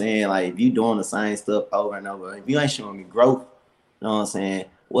 you know what I'm saying? Like, if you doing the same stuff over and over, if you ain't showing me growth, you know what I'm saying?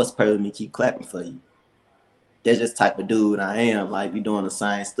 What's the purpose of me keep clapping for you? That's just the type of dude I am. Like, you doing the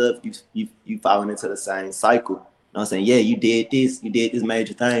same stuff, you falling into the same cycle. You know what I'm saying? Yeah, you did this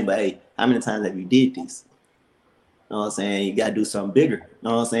major thing, but hey, how many times have you did this? You know what I'm saying? You gotta do something bigger. You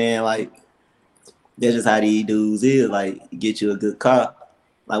know what I'm saying? Like, that's just how these dudes is. Like, get you a good car.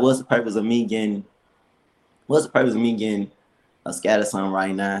 Like, what's the purpose of me getting a scatter something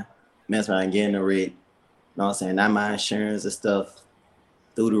right now? Mess around getting a rig. You know what I'm saying? Not my insurance and stuff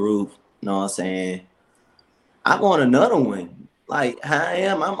through the roof. You know what I'm saying? I want another one. Like, how I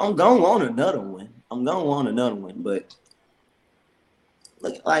am, I'm gonna want another one. But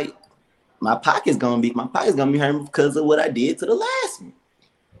look, like, my pocket's gonna be hurting because of what I did to the last one.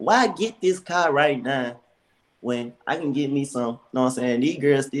 Why get this car right now when I can get me some? You know what I'm saying? These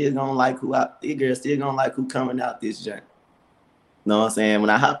girls still gonna like who coming out this joint. You know what I'm saying?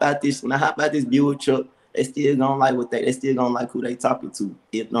 When I hop out this Buick truck, they still gonna like who they talking to.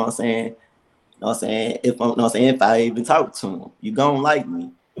 You know what I'm saying? You know what I'm saying? If I even talk to them, you gonna like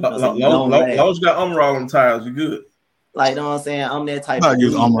me. You know long as you got Umrah on tires, you good. Like, you know what I'm saying? I'm that type of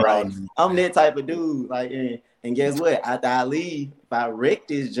dude. Like, I'm that type of dude. Like, and guess what? After I leave, if I wreck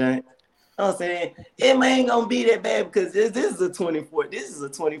this joint, you know what I'm saying? It ain't gonna be that bad because this is a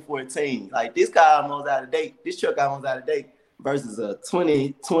 2014. Like, this car almost out of date. This truck almost out of date versus a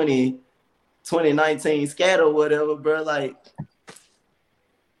 2019 Scat or whatever, bro. Like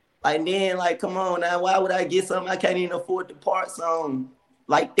then, like, come on now. Why would I get something I can't even afford the parts on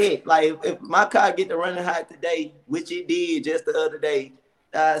like that? Like, if my car get to running hot today, which it did just the other day,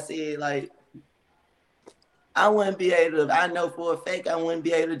 I said, like, I wouldn't be able to, I know for a fact I wouldn't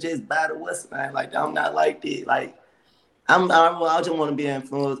be able to just buy the what's name. Like, I'm not like that. Like, I just want to be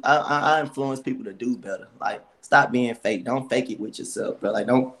influenced. I influence people to do better. Like, stop being fake. Don't fake it with yourself, bro. Like,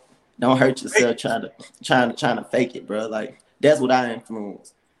 don't hurt yourself trying to fake it, bro. Like, that's what I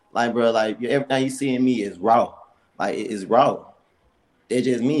influence. Like, bro, like, everything you see in me is raw. Like, it is raw. That's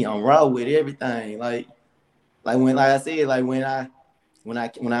just me. I'm raw with everything. Like when I seen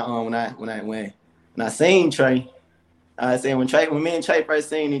Trey, I said when me and Trey first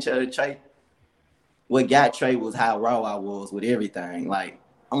seen each other, Trey what got Trey was how raw I was with everything. Like,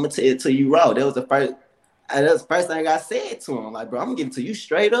 I'm gonna tell it to you raw. That was the first thing I said to him. Like, bro, I'm gonna give it to you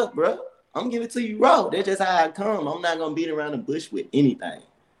straight up, bro. I'm gonna give it to you raw. That's just how I come. I'm not gonna beat around the bush with anything.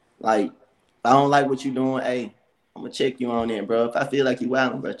 Like, if I don't like what you doing, hey, I'm gonna check you on it, bro. If I feel like you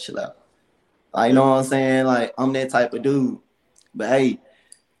wildin', bro, chill out. Like, you know what I'm saying? Like, I'm that type of dude. But hey,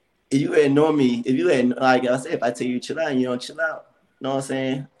 if you ignore me, like I said, if I tell you chill out and you don't chill out, you know what I'm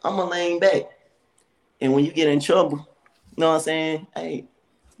saying? I'm gonna lean back. And when you get in trouble, you know what I'm saying? Hey,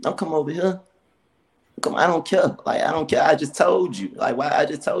 don't come over here. Come, I don't care. Like, I don't care. I just told you. Like, why? I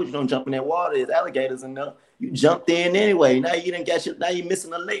just told you don't jump in that water. There's alligators in there. You jumped in anyway. Now you didn't get your. Now you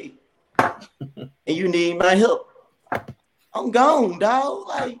missing a leg, and you need my help. I'm gone, dog.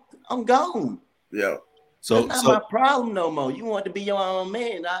 Like, I'm gone. Yeah. So that's not my problem no more. You want to be your own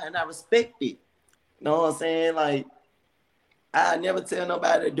man, and I respect it. You know what I'm saying? Like, I never tell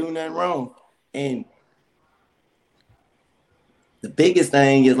nobody to do nothing wrong. And the biggest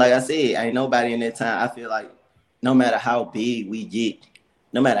thing is, like I said, ain't nobody in that time. I feel like no matter how big we get,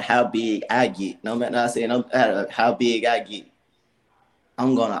 no matter how big I get, no matter how big I get,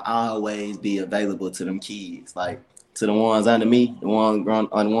 I'm gonna always be available to them kids. Like, to the ones under me, the ones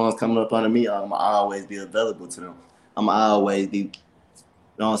coming up under me, I'm gonna always be available to them. I'm gonna always be, you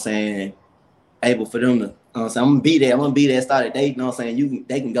know what I'm saying, able for them to, you know what I'm saying, I'm gonna be there, started they, you know what I'm saying,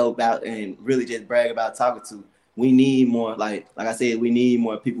 they can go about and really just brag about talking to. We need more, like I said, we need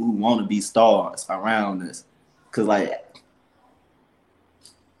more people who want to be stars around us. Cause like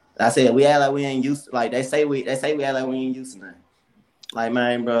I said, we act like we ain't used to, like they say we act like we ain't used to nothing. Like,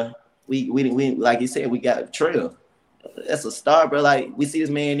 man, bro, we like you said, we got Trail. That's a star, bro. Like, we see this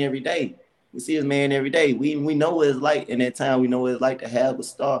man every day. We know what it's like in that time. We know what it's like to have a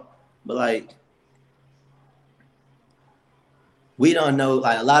star. But like, we don't know,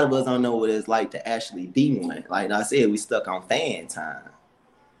 like a lot of us don't know what it's like to actually be one. Like I said, we stuck on fan time.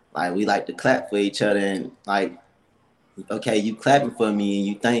 Like, we like to clap for each other and like, okay, you clapping for me and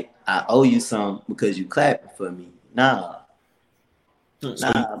you think I owe you something because you clapping for me. Nah, bro.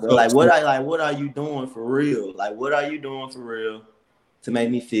 Like, what are you doing for real? Like, what are you doing for real to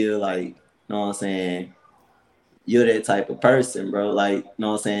make me feel like, you know what I'm saying, you're that type of person, bro? Like, you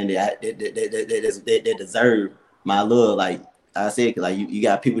know what I'm saying, that deserve my love. Like I said, like you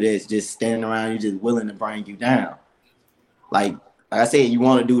got people that's just standing around you, just willing to bring you down. Like I said, you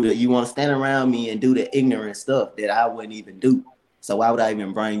want to stand around me and do the ignorant stuff that I wouldn't even do. So why would I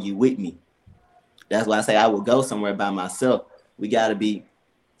even bring you with me? That's why I say I would go somewhere by myself. We gotta be.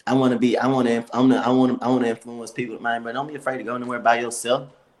 I want to influence people, man. But don't be afraid to go nowhere by yourself.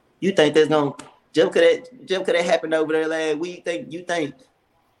 You think there's gonna just could that happened over there last week? You think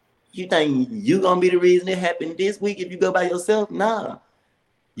you gonna be the reason it happened this week if you go by yourself? Nah.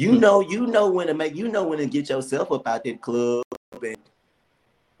 You know when to get yourself up out that club. And, you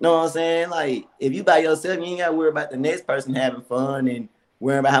know what I'm saying? Like, if you by yourself, you ain't gotta worry about the next person having fun and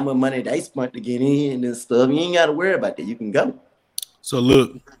worrying about how much money they spent to get in and stuff. You ain't gotta worry about that. You can go. So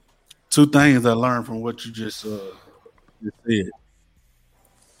look, two things I learned from what you just said.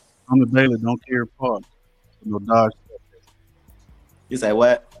 Tommy Bailey don't carry parts for no Dodge. You say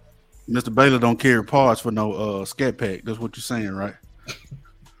what? Mr. Bailey don't carry parts for no Scat Pack. That's what you're saying, right?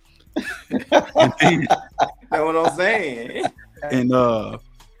 That's what I'm saying. And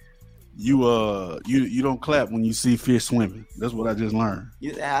you don't clap when you see fish swimming. That's what I just learned.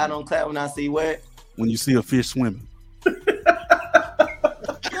 You say I don't clap when I see what? When you see a fish swimming.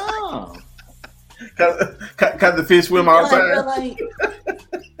 No. Cause the fish swim all the time. Like,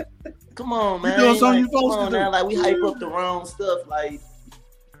 come on, man. You doing something like, you supposed to do. Now, like, we hype up the wrong stuff. Like,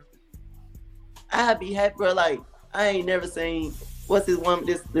 I'd be happy, bro. Like, I ain't never seen what's this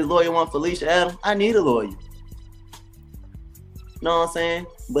lawyer one, Felicia Adams. I need a lawyer. Know what I'm saying?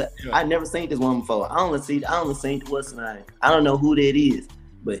 But yeah. I never seen this one before. I only seen what's her name. I don't know who that is.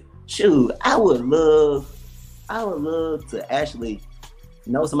 But shoot, I would love to actually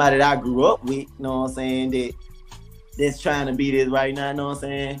know somebody that I grew up with, you know what I'm saying, that's trying to be this right now, you know what I'm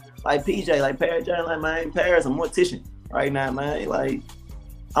saying? Like PJ, like Paris, like man, Paris, I'm mortician right now, man. Like,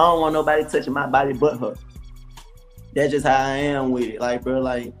 I don't want nobody touching my body but her. That's just how I am with it. Like, bro,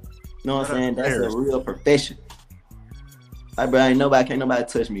 like, you know what I'm saying? That's a real profession. Like, bro, can't nobody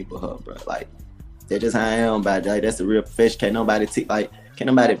touch me but her, bro. Like, that's just how I am about it. Like, that's a real profession. Can't nobody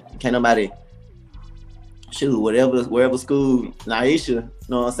shoot, wherever school, Naisha, you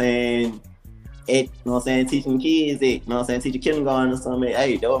know what I'm saying, you know what I'm saying, teaching kids, you know what I'm saying, teaching kindergarten or something,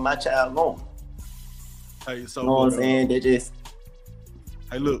 hey, that was my child going. Hey, so you know what I'm saying, they just,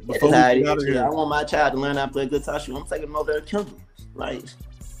 hey, look, before we get out of here, I want my child to learn how to play guitar shoe. I'm taking them over there to Kindle. Like,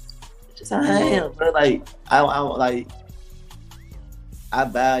 just I am, bro. Like I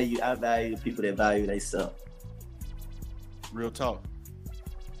value the people that value themselves. Real talk.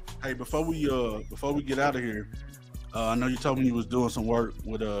 Hey, before we get out of here, I know you told me you was doing some work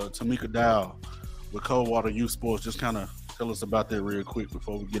with Tamika Dow with Coldwater Youth Sports. Just kind of tell us about that real quick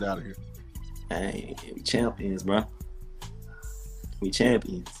before we get out of here. Hey, we champions, bro. We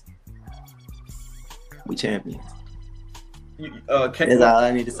champions. That's all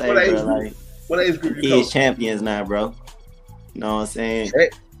I need to say, bro. Like, what age group you kids champions now, bro. You know what I'm saying?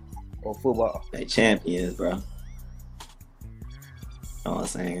 Or football. They champions, bro. You know what I'm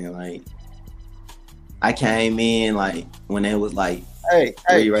saying? Like, I came in like when there was like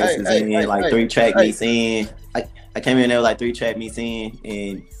three races in, like three track meets in. I came in there with like three track meets in,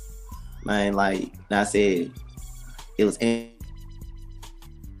 and man, like I said, it was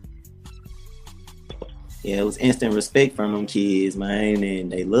it was instant respect from them kids, man,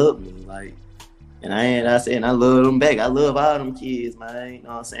 and they loved me, like. And I said, I love them back. I love all them kids, man. You know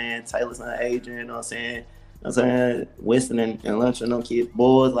what I'm saying? Taylor's son, Adrian, you know what I'm saying? Winston and Lunch and them kids,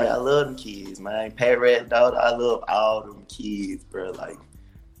 boys, like, I love them kids, man. Pat Red daughter, I love all them kids, bro. Like,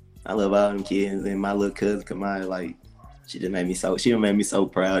 I love all them kids. And my little cousin, Kamaya, like, she made me so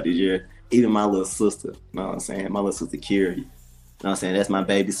proud this year. Even my little sister, you know what I'm saying? My little sister, Kiri, you know what I'm saying? That's my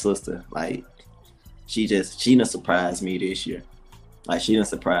baby sister. Like, she done surprised me this year. Like, she done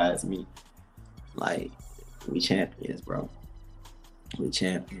surprised me. Like, we champions, bro. We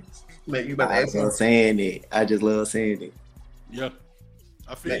champions. Man, you about to I ask love saying it. I just love saying it. Yeah.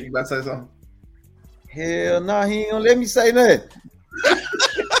 I feel you about to say something? Hell no, he ain't gonna let me say nothing.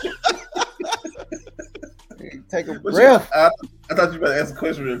 Take a breath. I thought you were about to ask a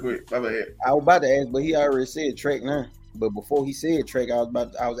question real quick. My bad. I was about to ask, but he already said track now. But before he said track, I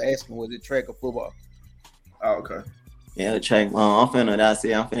was asking, was it track or football? Oh, okay. Yeah, track. I'm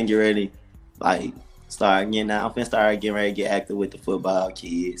finna get ready. Like, I'm finna start getting ready to get active with the football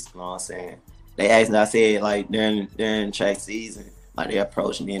kids. You know what I'm saying? They asked me, I said, like, during track season, like, they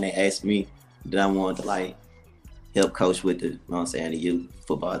approached me and they asked me that I wanted to, like, help coach with the, you know what I'm saying, the youth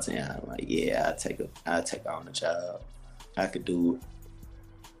football team. I'm like, yeah, I'll take on the job. I could do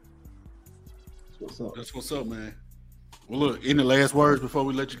it. That's what's up, man. Well, look, any last words before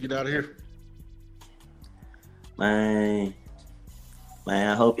we let you get out of here? Man,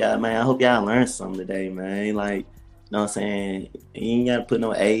 I hope y'all learned something today, man. Like, you know what I'm saying? You ain't gotta put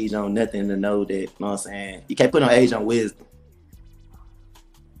no age on nothing to know that, you know what I'm saying? You can't put no age on wisdom.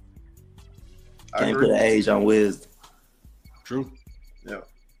 Can't put an age on wisdom. True. Yeah.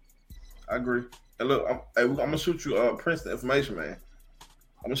 I agree. And look, I'm gonna shoot you Princeton information, man.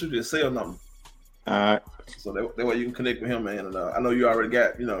 I'm gonna shoot you a cell number. All right. So that way you can connect with him, man. And I know you already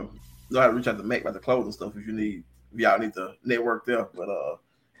got, know how to reach out to Mac about the clothes and stuff if y'all need to network there. But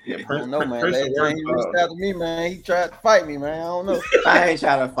yeah, I don't know, man. He reached out to me, man. He tried to fight me, man. I don't know. I ain't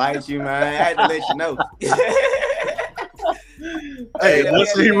trying to fight you, man. I had to let you know. Hey,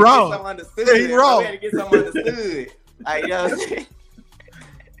 what's he wrong? He wrong. We had to get something understood. Like, you know what I'm saying?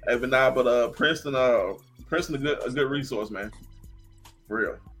 Hey, but Princeton a good resource, man. For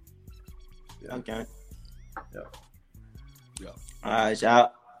real. Yeah. Okay. Yeah. All right,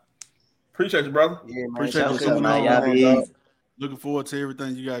 y'all. Appreciate you, brother. Yeah, man. Appreciate you coming on. Y'all be easy. Looking forward to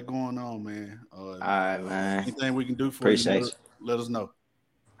everything you got going on, man. All right, man. Anything we can do for Appreciate you, let us know.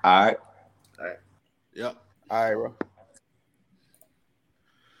 All right. Yep. All right, bro.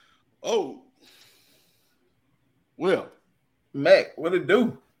 Oh. Well. Mac, what it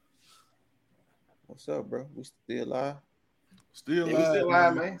do? What's up, bro? We still alive? Still alive, we still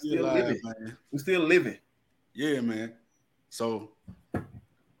alive, man. Still alive, living. Man. We still living. Yeah, man. So,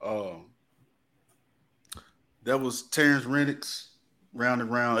 that was Terrance Renix, Round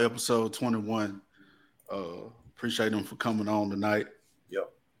and Round, episode 21. Appreciate him for coming on tonight.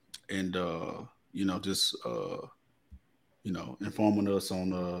 Yep. And just informing us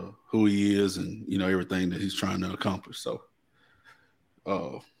on who he is and everything that he's trying to accomplish. So,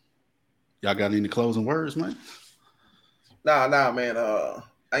 y'all got any closing words, man? Nah, man. I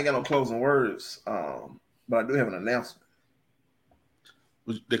ain't got no closing words. But I do have an announcement.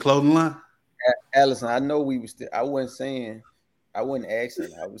 The clothing line? Allison, I know we were still. I wasn't asking.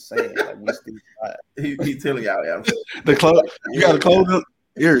 I was saying like we still. He telling y'all. You got the clothing.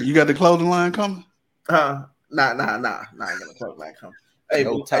 Here, you got the clothing line coming? Nah. I ain't got the clothing line coming. Hey,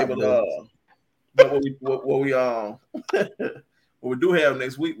 no but what we do have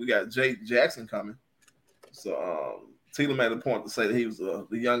next week, we got Jay Jackson coming. So Tila made a point to say that he was the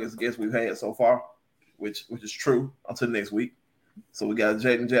youngest guest we've had so far, which is true until next week. So we got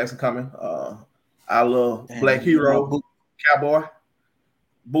Jaden Jackson coming. I love Black Hero, Cowboy.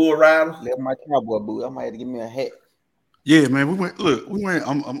 Bull rider. Left my cowboy boot. I might have to give me a hat. Yeah, man. We went.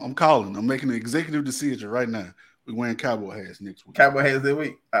 I'm calling. I'm making an executive decision right now. We wearing cowboy hats next week. Cowboy hats this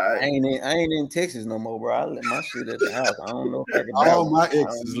week. All right. I ain't in Texas no more, bro. I let my shit at the house. I don't know if I can. All my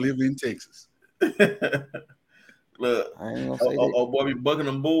exes live in Texas. Look, I ain't gonna say that. Oh boy, be bucking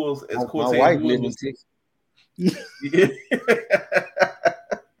them bulls. As my wife lives in Texas. Yeah.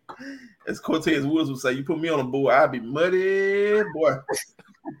 As Cortez Woods would say, you put me on a bull, I'd be muddy, boy.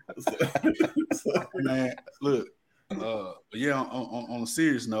 Man, look, yeah. On a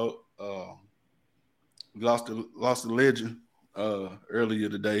serious note, we lost the legend earlier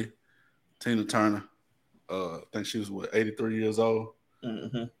today, Tina Turner. I think she was 83 years old.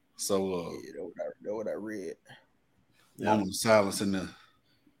 Mm-hmm. So that's what I read. Moment of silence in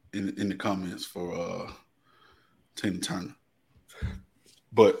the comments for Tina Turner.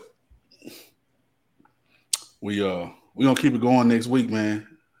 But we gonna keep it going next week, man.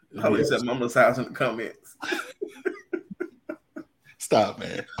 Probably said moment of silence in the comments. Stop,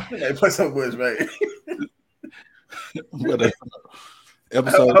 man. Hey, play so much, man.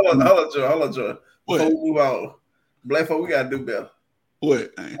 Episode. Hold on, Joy. Before we move on, Black folk, we gotta do better.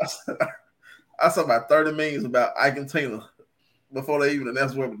 What? I saw about 30 memes about Ike and Tina before they even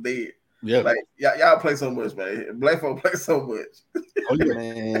announced what was dead. Yeah, like y'all play so much, man. Black folk play so much. Oh yeah,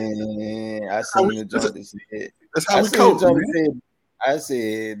 man. I seen the joint that said. That's how we coach. I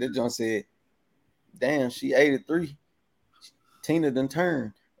said the joint said, "Damn, she 83. Tina done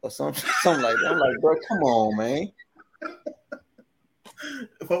turned or something like that." I'm like, bro, come on, man.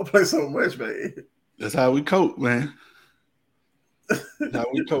 Folk play so much, man. That's how we cope, man. That's how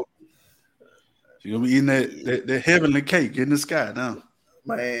we cope. You're gonna be eating that heavenly cake in the sky now.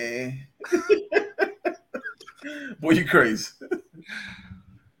 Man. Boy, you crazy.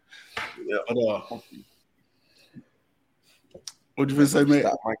 Yeah. What you been say, man?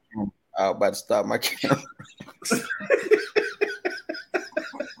 Stop my camera. I was about to stop my camera.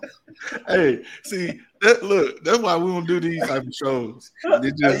 Hey, see, that's why we don't do these type of shows.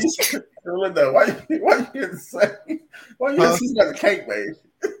 They just, why you say about the cake, man?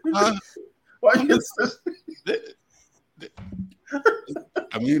 Why you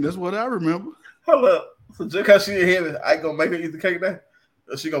I mean, that's what I remember. Hold up. So just because she in heaven, I ain't gonna make her eat the cake now?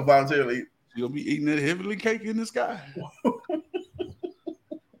 Or she gonna voluntarily eat? She gonna be eating that heavenly cake in the sky. Boy,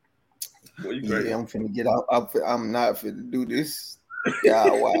 you crazy. Yeah, I'm finna get out. I'm not finna do this. Yeah,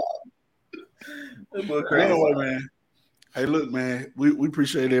 wow. Anyway, man. Hey, look, man. We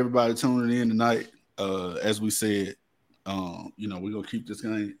appreciate everybody tuning in tonight. As we said, we're gonna keep this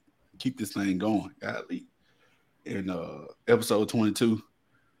thing going. Golly. And episode 22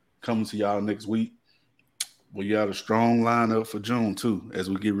 coming to y'all next week. We got a strong lineup for June too, as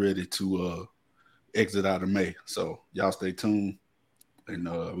we get ready to exit out of May. So y'all stay tuned, and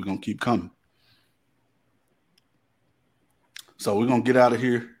we're gonna keep coming. So we're gonna get out of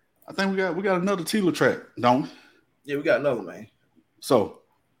here. I think we got another Tila track, don't we? Yeah, we got another, man. So,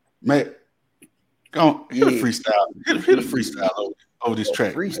 Matt, go on, hit a freestyle. Hit a freestyle over this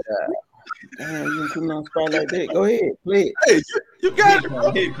track. Freestyle. Damn, you didn't put me on the spot like that. Go ahead, play it. Hey, you got it.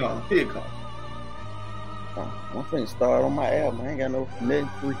 Here it come. I'm finna start on my album. I ain't got no nothing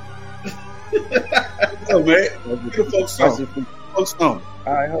free. Oh, man. Get a folk song.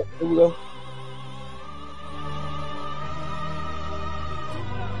 All right, here we go.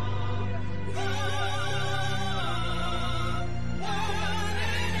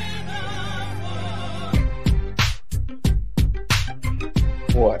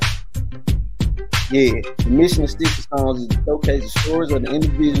 What? Yeah, the mission of Sticky Songs is to showcase the stories of the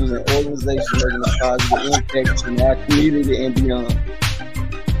individuals and organizations making a positive impact in our community and beyond.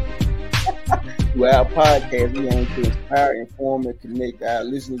 Through our podcast, we aim to inspire, inform, and connect our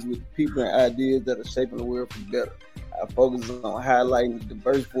listeners with the people and ideas that are shaping the world for better. Our focus is on highlighting the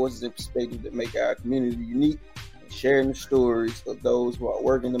diverse voices and perspectives that make our community unique and sharing the stories of those who are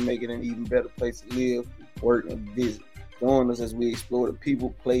working to make it an even better place to live, work, and visit. Join us as we explore the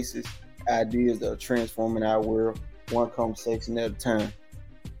people, places, ideas that are transforming our world, one conversation at a time.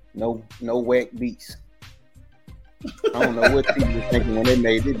 No whack beats. I don't know what people were thinking when they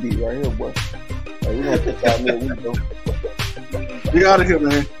made this beat right here, boy. Hey, we gonna put y'all there. We go. We out of here,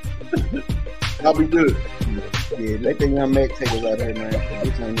 man. Y'all be good. Yeah, let the young Mac take us out of here, man.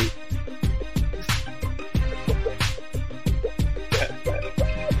 This ain't it.